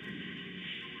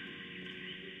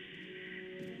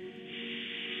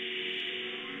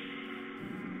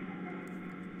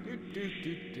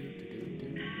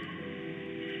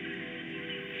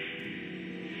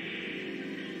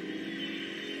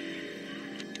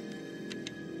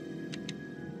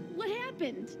 What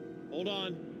happened? Hold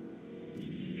on.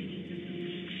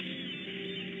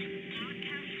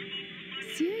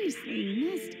 Seriously,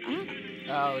 messed up.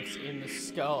 Oh, it's in the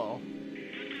skull.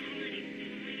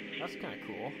 That's kind of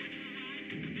cool.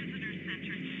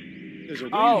 There's a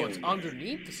radio. Oh, it's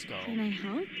underneath the skull. Can I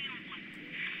help?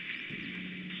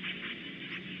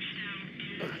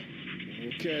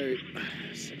 Okay,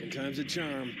 second time's a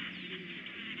charm.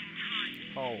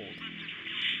 Hold.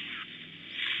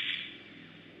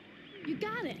 You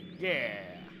got it. Yeah.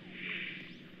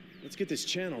 Let's get this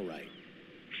channel right.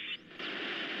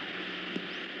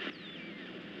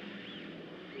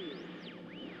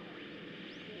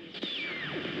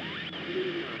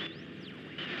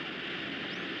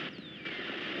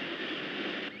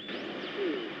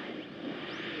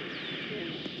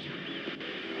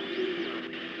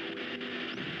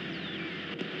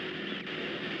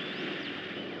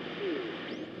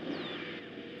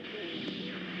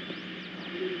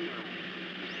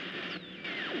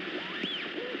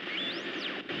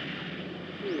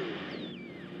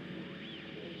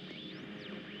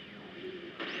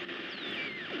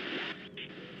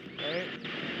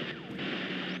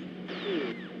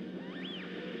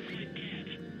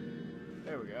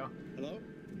 There we go. Hello?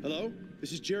 Hello?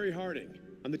 This is Jerry Harding.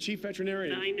 I'm the chief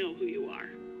veterinarian. I know who you are.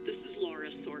 This is Laura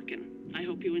Sorkin. I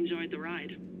hope you enjoyed the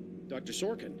ride. Dr.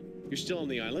 Sorkin, you're still on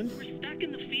the island? We're stuck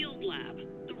in the field lab.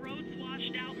 The road's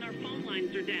washed out and our phone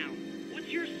lines are down. What's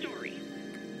your story?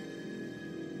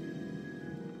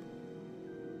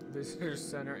 Visitor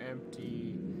center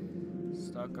empty.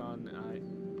 Stuck on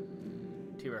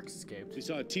T-Rex escaped. We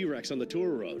saw a T-Rex on the tour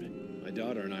road. My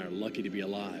daughter and I are lucky to be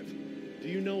alive. Do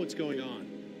you know what's going on?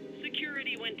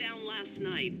 Security went down last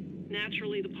night.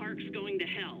 Naturally, the park's going to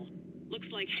hell. Looks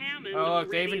like Hammond. Oh,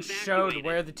 look, they even already showed evacuated.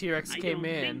 where the T-Rex came I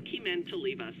in. don't think he meant to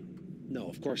leave us. No,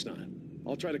 of course not.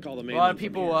 I'll try to call the main. A lot of line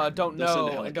from people here. don't They'll send a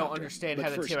know and don't helicopter. understand But how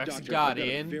the first, T-Rex doctor, got I've got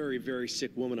in. a very, very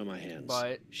sick woman on my hands.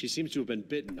 But she seems to have been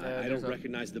bitten. I don't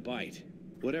recognize the bite.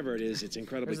 Whatever it is, it's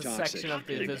incredibly there's a toxic. section of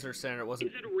the visitor center that wasn't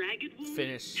Is it a ragged wound?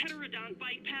 finished. Heterodont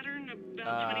bite pattern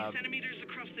about 20 centimeters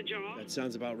across the jaw? That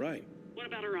sounds about right. What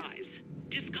about her eyes?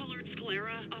 Discolored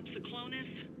sclera,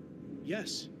 opsoclonus?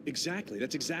 Yes, exactly.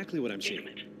 That's exactly what I'm seeing.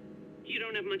 Damn it. You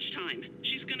don't have much time.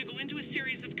 She's gonna go into a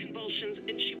series of convulsions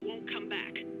and she won't come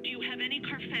back. Do you have any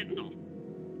carfentanil?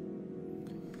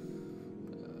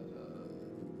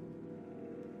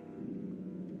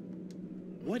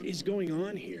 What is going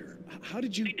on here? How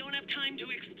did you... I don't have time to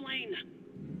explain.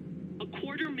 A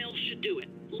quarter mil should do it.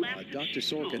 Less Dr. is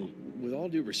small. Sorkin, with all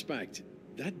due respect,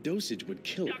 that dosage would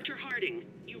kill her. Dr. Harding,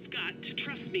 you've got to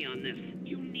trust me on this.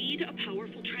 You need a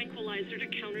powerful tranquilizer to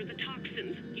counter the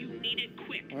toxins. You need it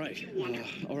quick. All right, You want it.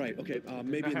 all right, okay,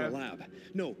 maybe in the lab.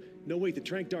 No, wait, the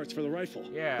tranq darts for the rifle.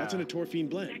 Yeah. That's an atorphine That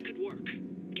blend. could work.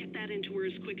 Get that into her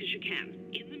as quick as you can.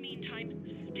 In the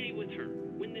meantime, stay with her.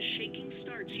 When the shaking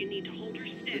starts, you need to hold her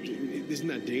steady. Isn't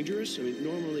that dangerous? I mean,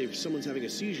 normally if someone's having a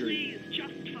seizure... Please,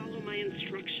 just follow my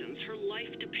instructions. Her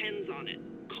life depends on it.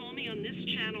 Call me on this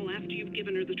channel after you've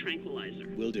given her the tranquilizer.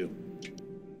 Will do.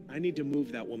 I need to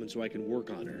move that woman so I can work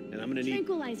on her, and I'm gonna need...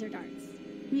 Tranquilizer darts.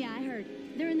 Yeah, I heard.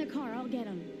 They're in the car. I'll get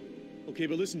them. Okay,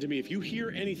 but listen to me. If you hear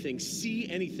anything, see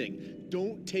anything,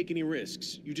 don't take any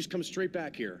risks. You just come straight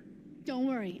back here. Don't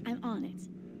worry. I'm on it.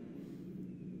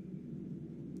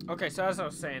 Okay, so as I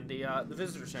was saying, the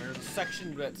visitor center, the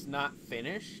section that's not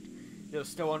finished, it was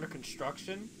still under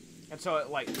construction, and so it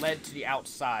like led to the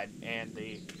outside, and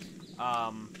the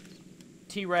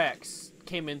T-Rex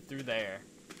came in through there,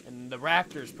 and the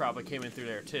raptors probably came in through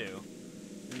there too,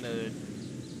 and the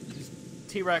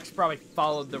T-Rex probably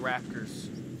followed the raptors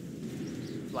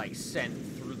like scent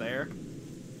through there.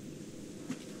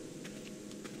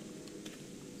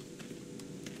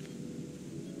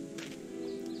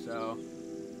 So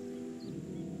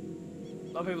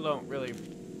a lot of people don't really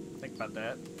think about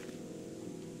that.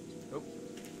 Oh.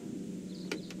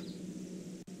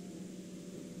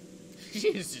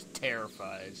 She's just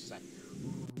terrified. She's like,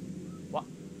 what?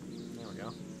 There we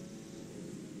go.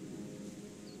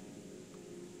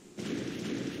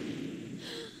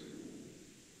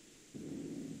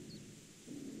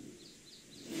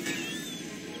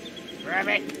 Grab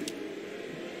it!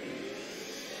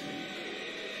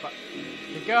 But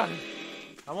the gun!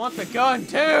 I want the gun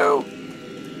too!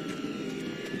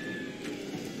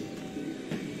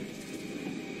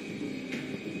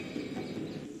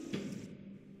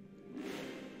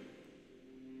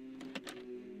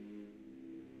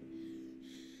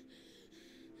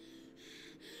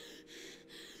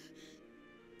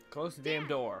 Close the damn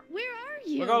door. Where are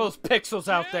you? Look at all those pixels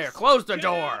out there. Close the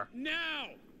door. Now!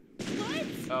 What?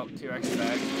 Oh, T-Rex is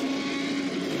back.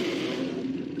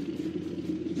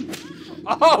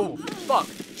 Oh, fuck.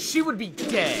 She would be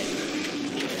dead.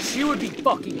 She would be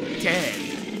fucking dead.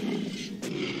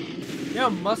 You know how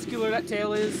muscular that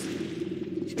tail is?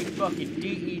 She'd be fucking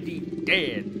DED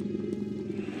dead.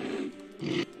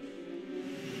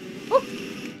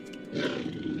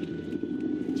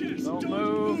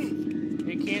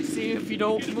 you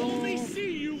don't can move. only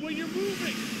see you when you're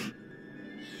moving.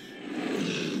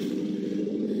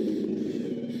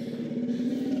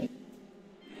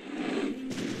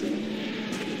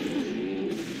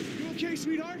 You okay,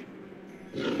 sweetheart?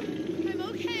 I'm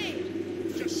okay.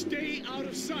 Just stay out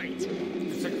of sight.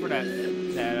 Just look for that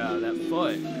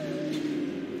foot.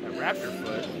 That raptor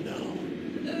foot. Oh no.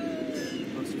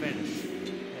 Let's finish.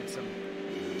 And some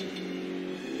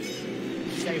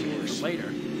stables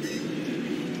later.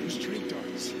 Those string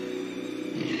darts.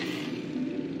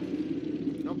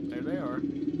 Nope, there they are.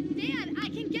 Dad, I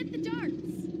can get the darts.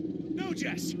 No,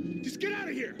 Jess. Just get out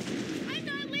of here. I'm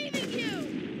not leaving you.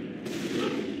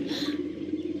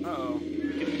 Uh-oh.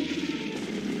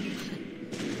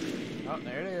 Oh,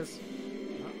 there it is.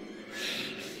 Oh.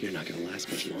 You're not gonna last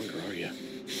much longer, are you?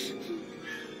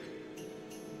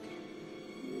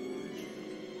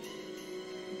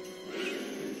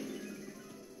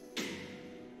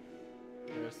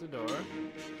 There's the door.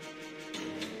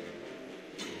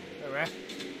 Alright.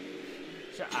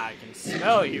 So I can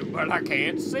smell you, but I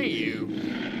can't see you.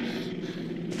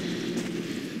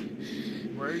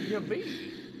 Where you be?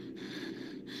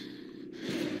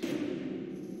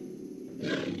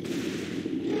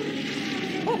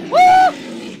 Woo!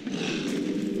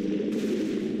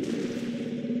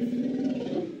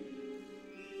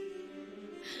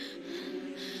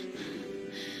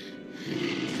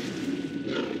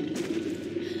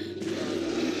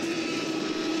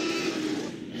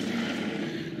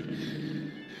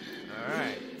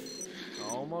 Alright.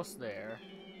 Almost there.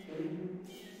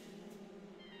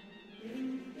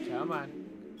 Come on.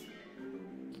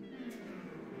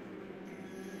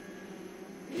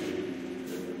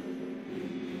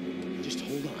 Just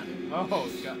hold on. Oh,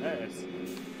 got this.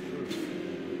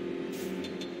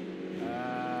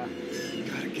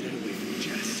 Gotta get it away from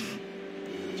Jess.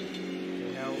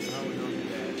 Okay, how are we going to do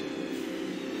that?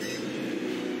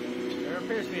 There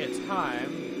appears to be a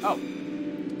time. Oh!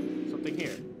 Something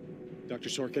here. Dr.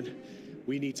 Sorkin,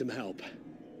 we need some help.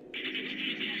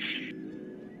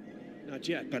 Not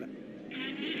yet, but...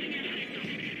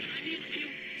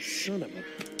 Son of a...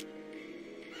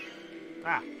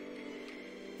 Ah.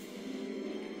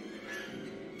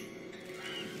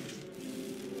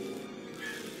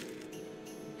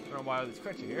 I don't know why all these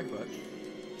crates are here, but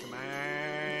come on.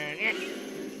 Yeah.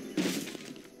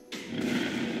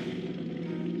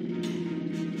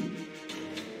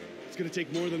 It's gonna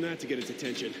take more than that to get its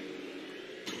attention.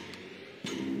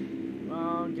 Come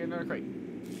on, get another crate.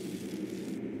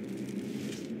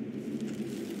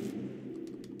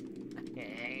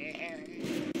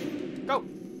 Go.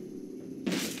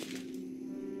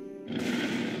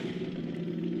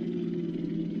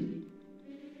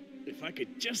 If I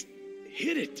could just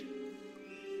hit it.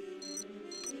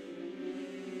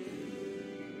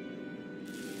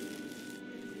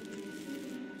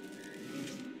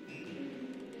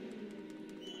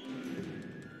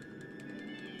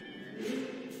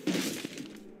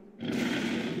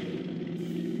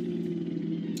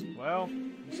 Well,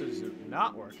 this is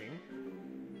not working.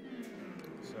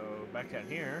 So back down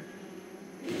here.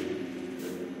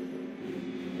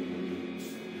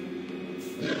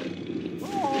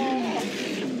 Oh!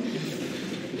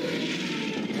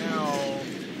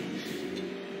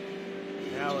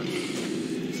 Now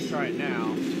let's try it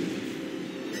now.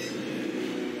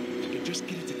 I can just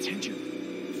get its attention.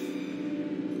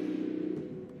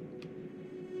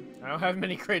 I don't have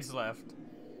many crates left.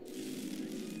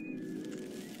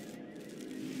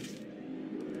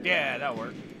 Yeah, that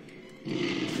worked.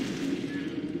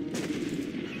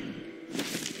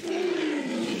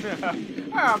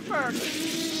 Ah, fuck.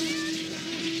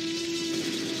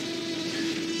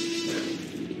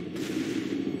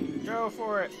 Go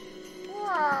for it.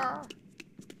 Ah.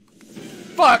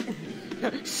 Fuck!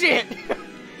 Shit!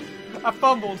 I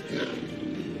fumbled.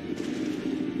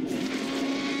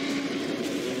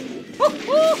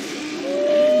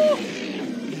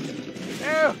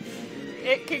 No!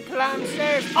 It can climb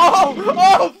stairs. Oh!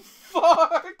 Oh!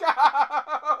 Fuck!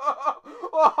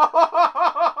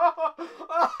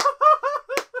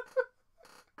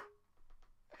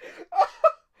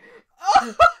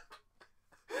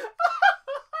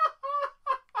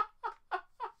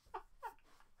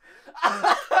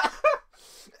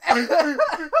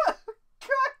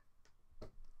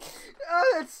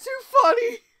 Oh, that's too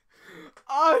funny.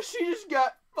 Oh, she just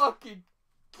got fucking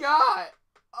got.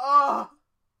 Oh.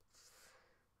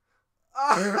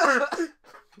 Oh,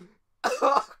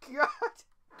 oh God.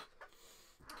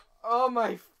 Oh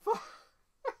my fuck.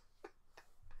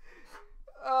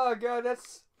 Oh God,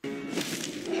 that's.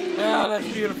 Oh, that's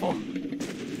beautiful.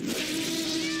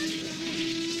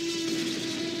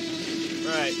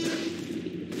 Right.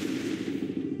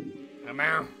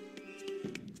 on.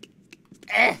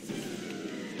 Eh!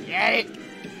 Get it!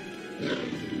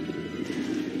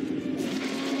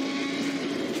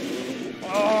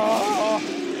 Oh!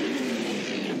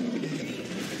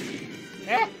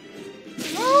 Eh!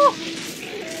 Oh!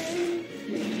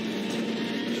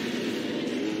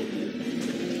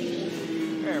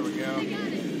 There we go.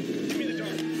 Give me the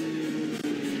dart.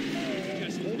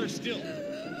 Yes, hold her still.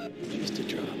 Just a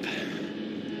drop.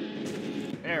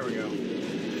 There we go.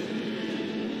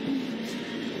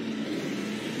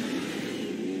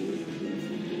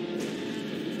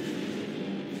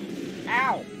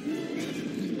 Ow!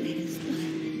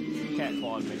 Cat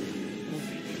clawed me.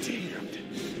 Damned.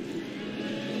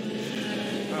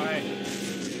 Alright.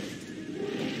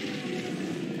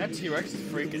 That T-Rex is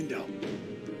freaking dope.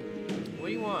 What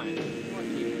do you want?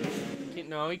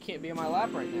 No, he can't be in my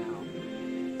lap right now.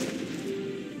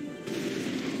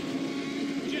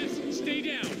 Jess, stay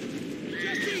down.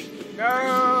 Jesse!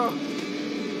 No!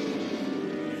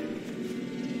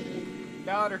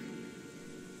 Got her.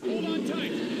 Hold on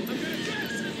tight. I'm gonna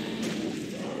Jess!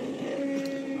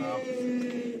 Oh.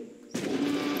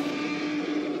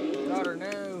 Got her,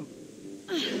 no.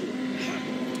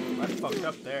 I fucked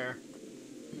up there.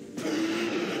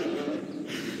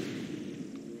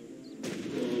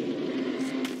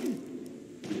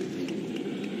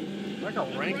 Like a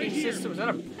ranking system? Is that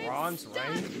a bronze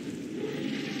rank?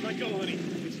 Just let go, honey.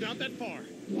 It's not that far.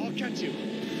 I'll catch you.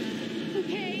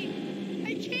 Okay,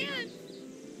 I can't.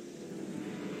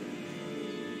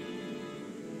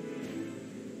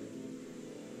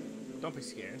 Don't be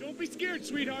scared. Don't be scared,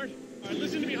 sweetheart. All right,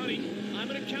 listen to me, honey. I'm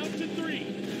gonna count to 3,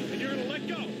 and you're gonna let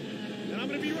go. Then I'm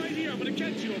gonna be right here. I'm gonna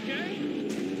catch you, okay?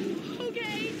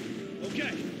 Okay.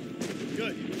 Okay.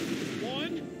 Good.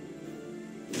 1.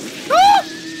 Ah!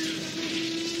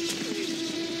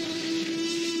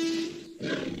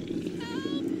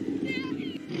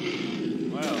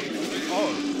 Wow.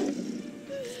 Oh.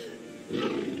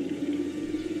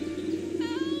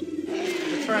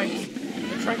 The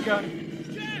trank gun.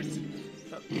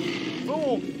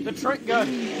 Fool! The Trent gun!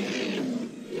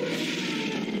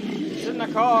 It's in the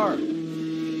car!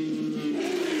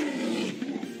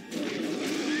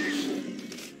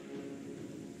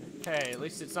 Hey, at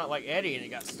least it's not like Eddie and it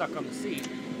got stuck on the seat.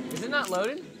 Is it not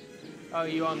loaded? Oh,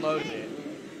 you unloaded it.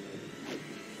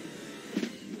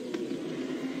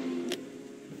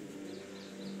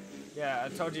 Yeah, I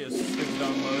told you it's stupid to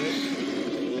unload it.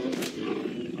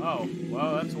 Oh,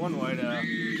 well, that's one way to...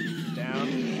 down.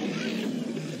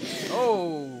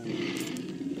 Oh!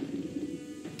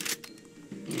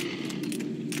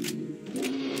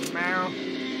 Meow.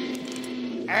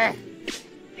 Ah!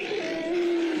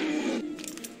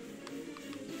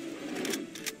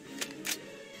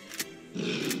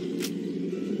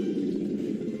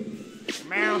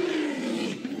 Meow.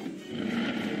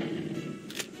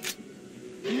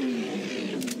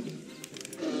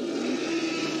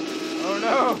 Oh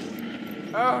no!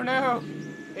 Oh no!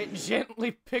 It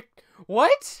gently picked...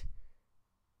 What?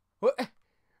 What?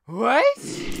 What?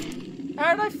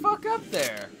 How did I fuck up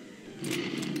there?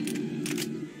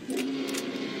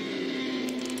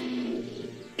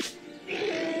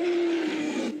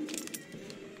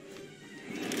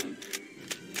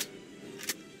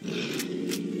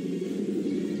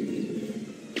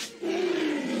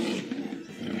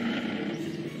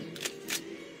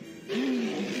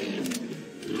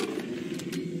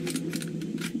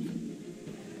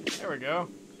 There we go.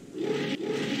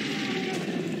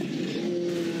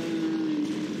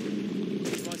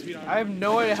 I have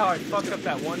no idea how I fucked up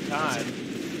that one time.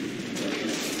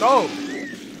 Go!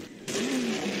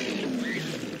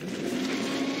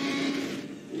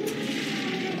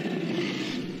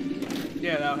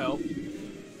 Yeah, that'll help.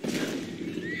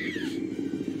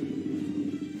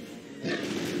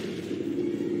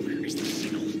 Where is the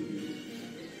signal?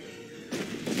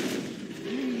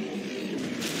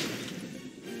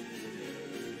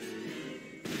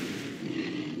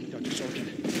 Dr. Sorkin.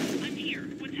 I'm here.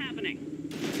 What's happening?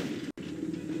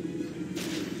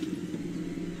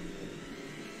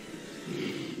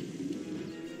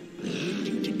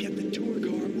 To get the tour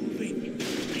car moving.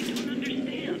 I don't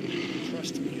understand.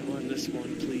 Trust me on this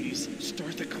one, please.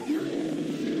 Start the car.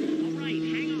 All right,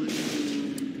 hang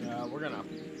on. We're gonna...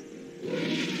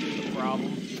 the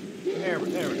problem. There we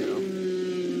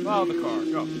go. Follow the car.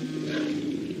 Go.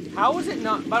 How is it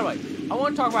not... By the way, I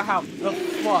want to talk about how the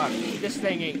fuck this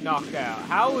thing ain't knocked out.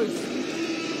 How is...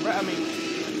 I mean...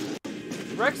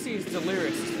 Rexy is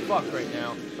delirious as fuck right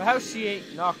now. But how she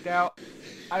ain't knocked out,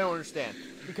 I don't understand.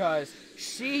 Because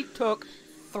she took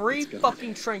 3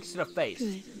 fucking tranks to the face.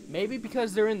 Good. Maybe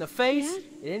because they're in the face, Dad?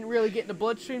 it didn't really get in the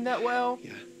bloodstream that well.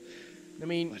 Yeah. I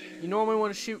mean, you normally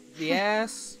want to shoot the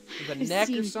ass, the I've neck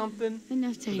or seen something.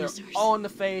 enough They're dinosaurs. all in the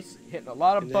face, hitting a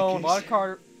lot of In that bone, a lot case, of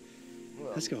car.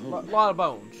 let's go home. A lot of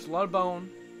bone, just a lot of bone.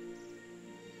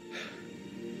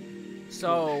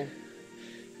 So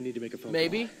I need to make a phone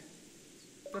maybe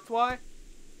call. that's why.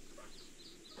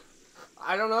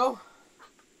 I don't know.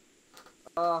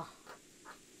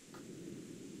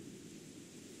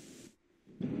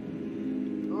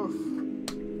 Oof.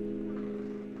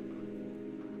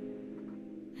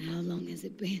 How long has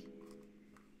it been?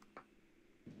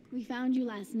 We found you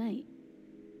last night.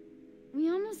 We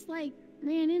almost, like,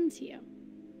 ran into you.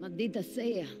 Maldita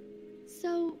sea.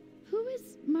 So, who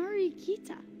is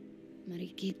Mariquita?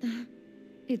 Mariquita?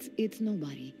 It's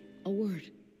nobody. A word.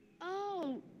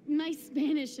 Oh, my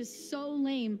Spanish is so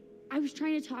lame. I was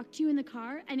trying to talk to you in the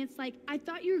car, and it's like, I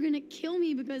thought you were gonna kill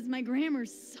me because my grammar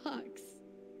sucks.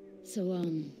 So,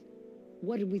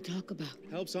 what did we talk about?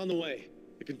 Help's on the way.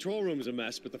 The control room's a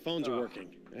mess, but the phones are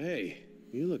working. Hey,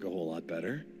 you look a whole lot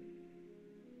better.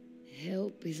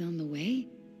 Help is on the way?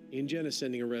 InGen is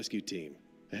sending a rescue team.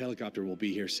 A helicopter will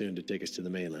be here soon to take us to the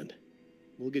mainland.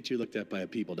 We'll get you looked at by a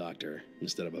people doctor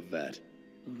instead of a vet.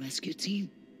 A rescue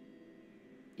team?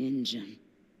 InGen.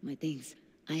 My things.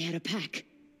 I had a pack.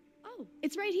 Oh,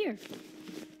 it's right here.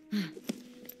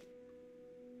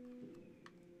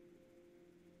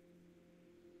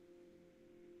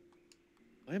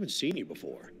 I haven't seen you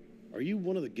before. Are you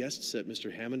one of the guests that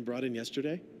Mr. Hammond brought in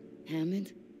yesterday?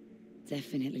 Hammond?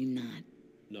 Definitely not.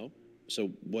 No? So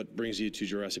what brings you to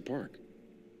Jurassic Park?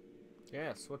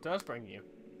 Yes, what does bring you?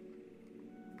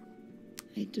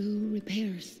 I do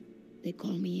repairs. They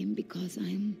call me in because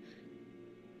I'm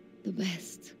the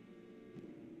best.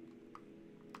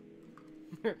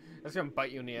 That's gonna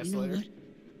bite you in the ass You know later. what?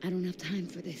 I don't have time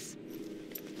for this.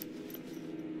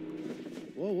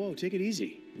 Whoa, whoa, take it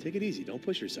easy. Take it easy. Don't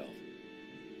push yourself.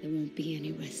 There won't be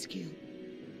any rescue.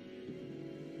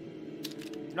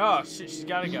 No, she's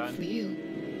got a Not gun. for you.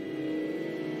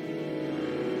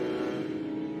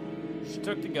 She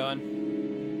took the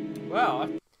gun. Well, I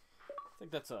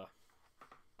think that's a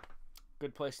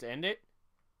good place to end it.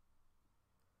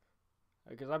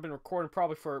 Because I've been recording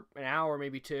probably for an hour,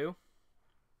 maybe two.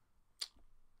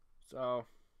 So,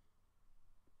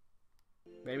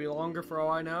 maybe longer for all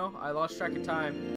I know. I lost track of time.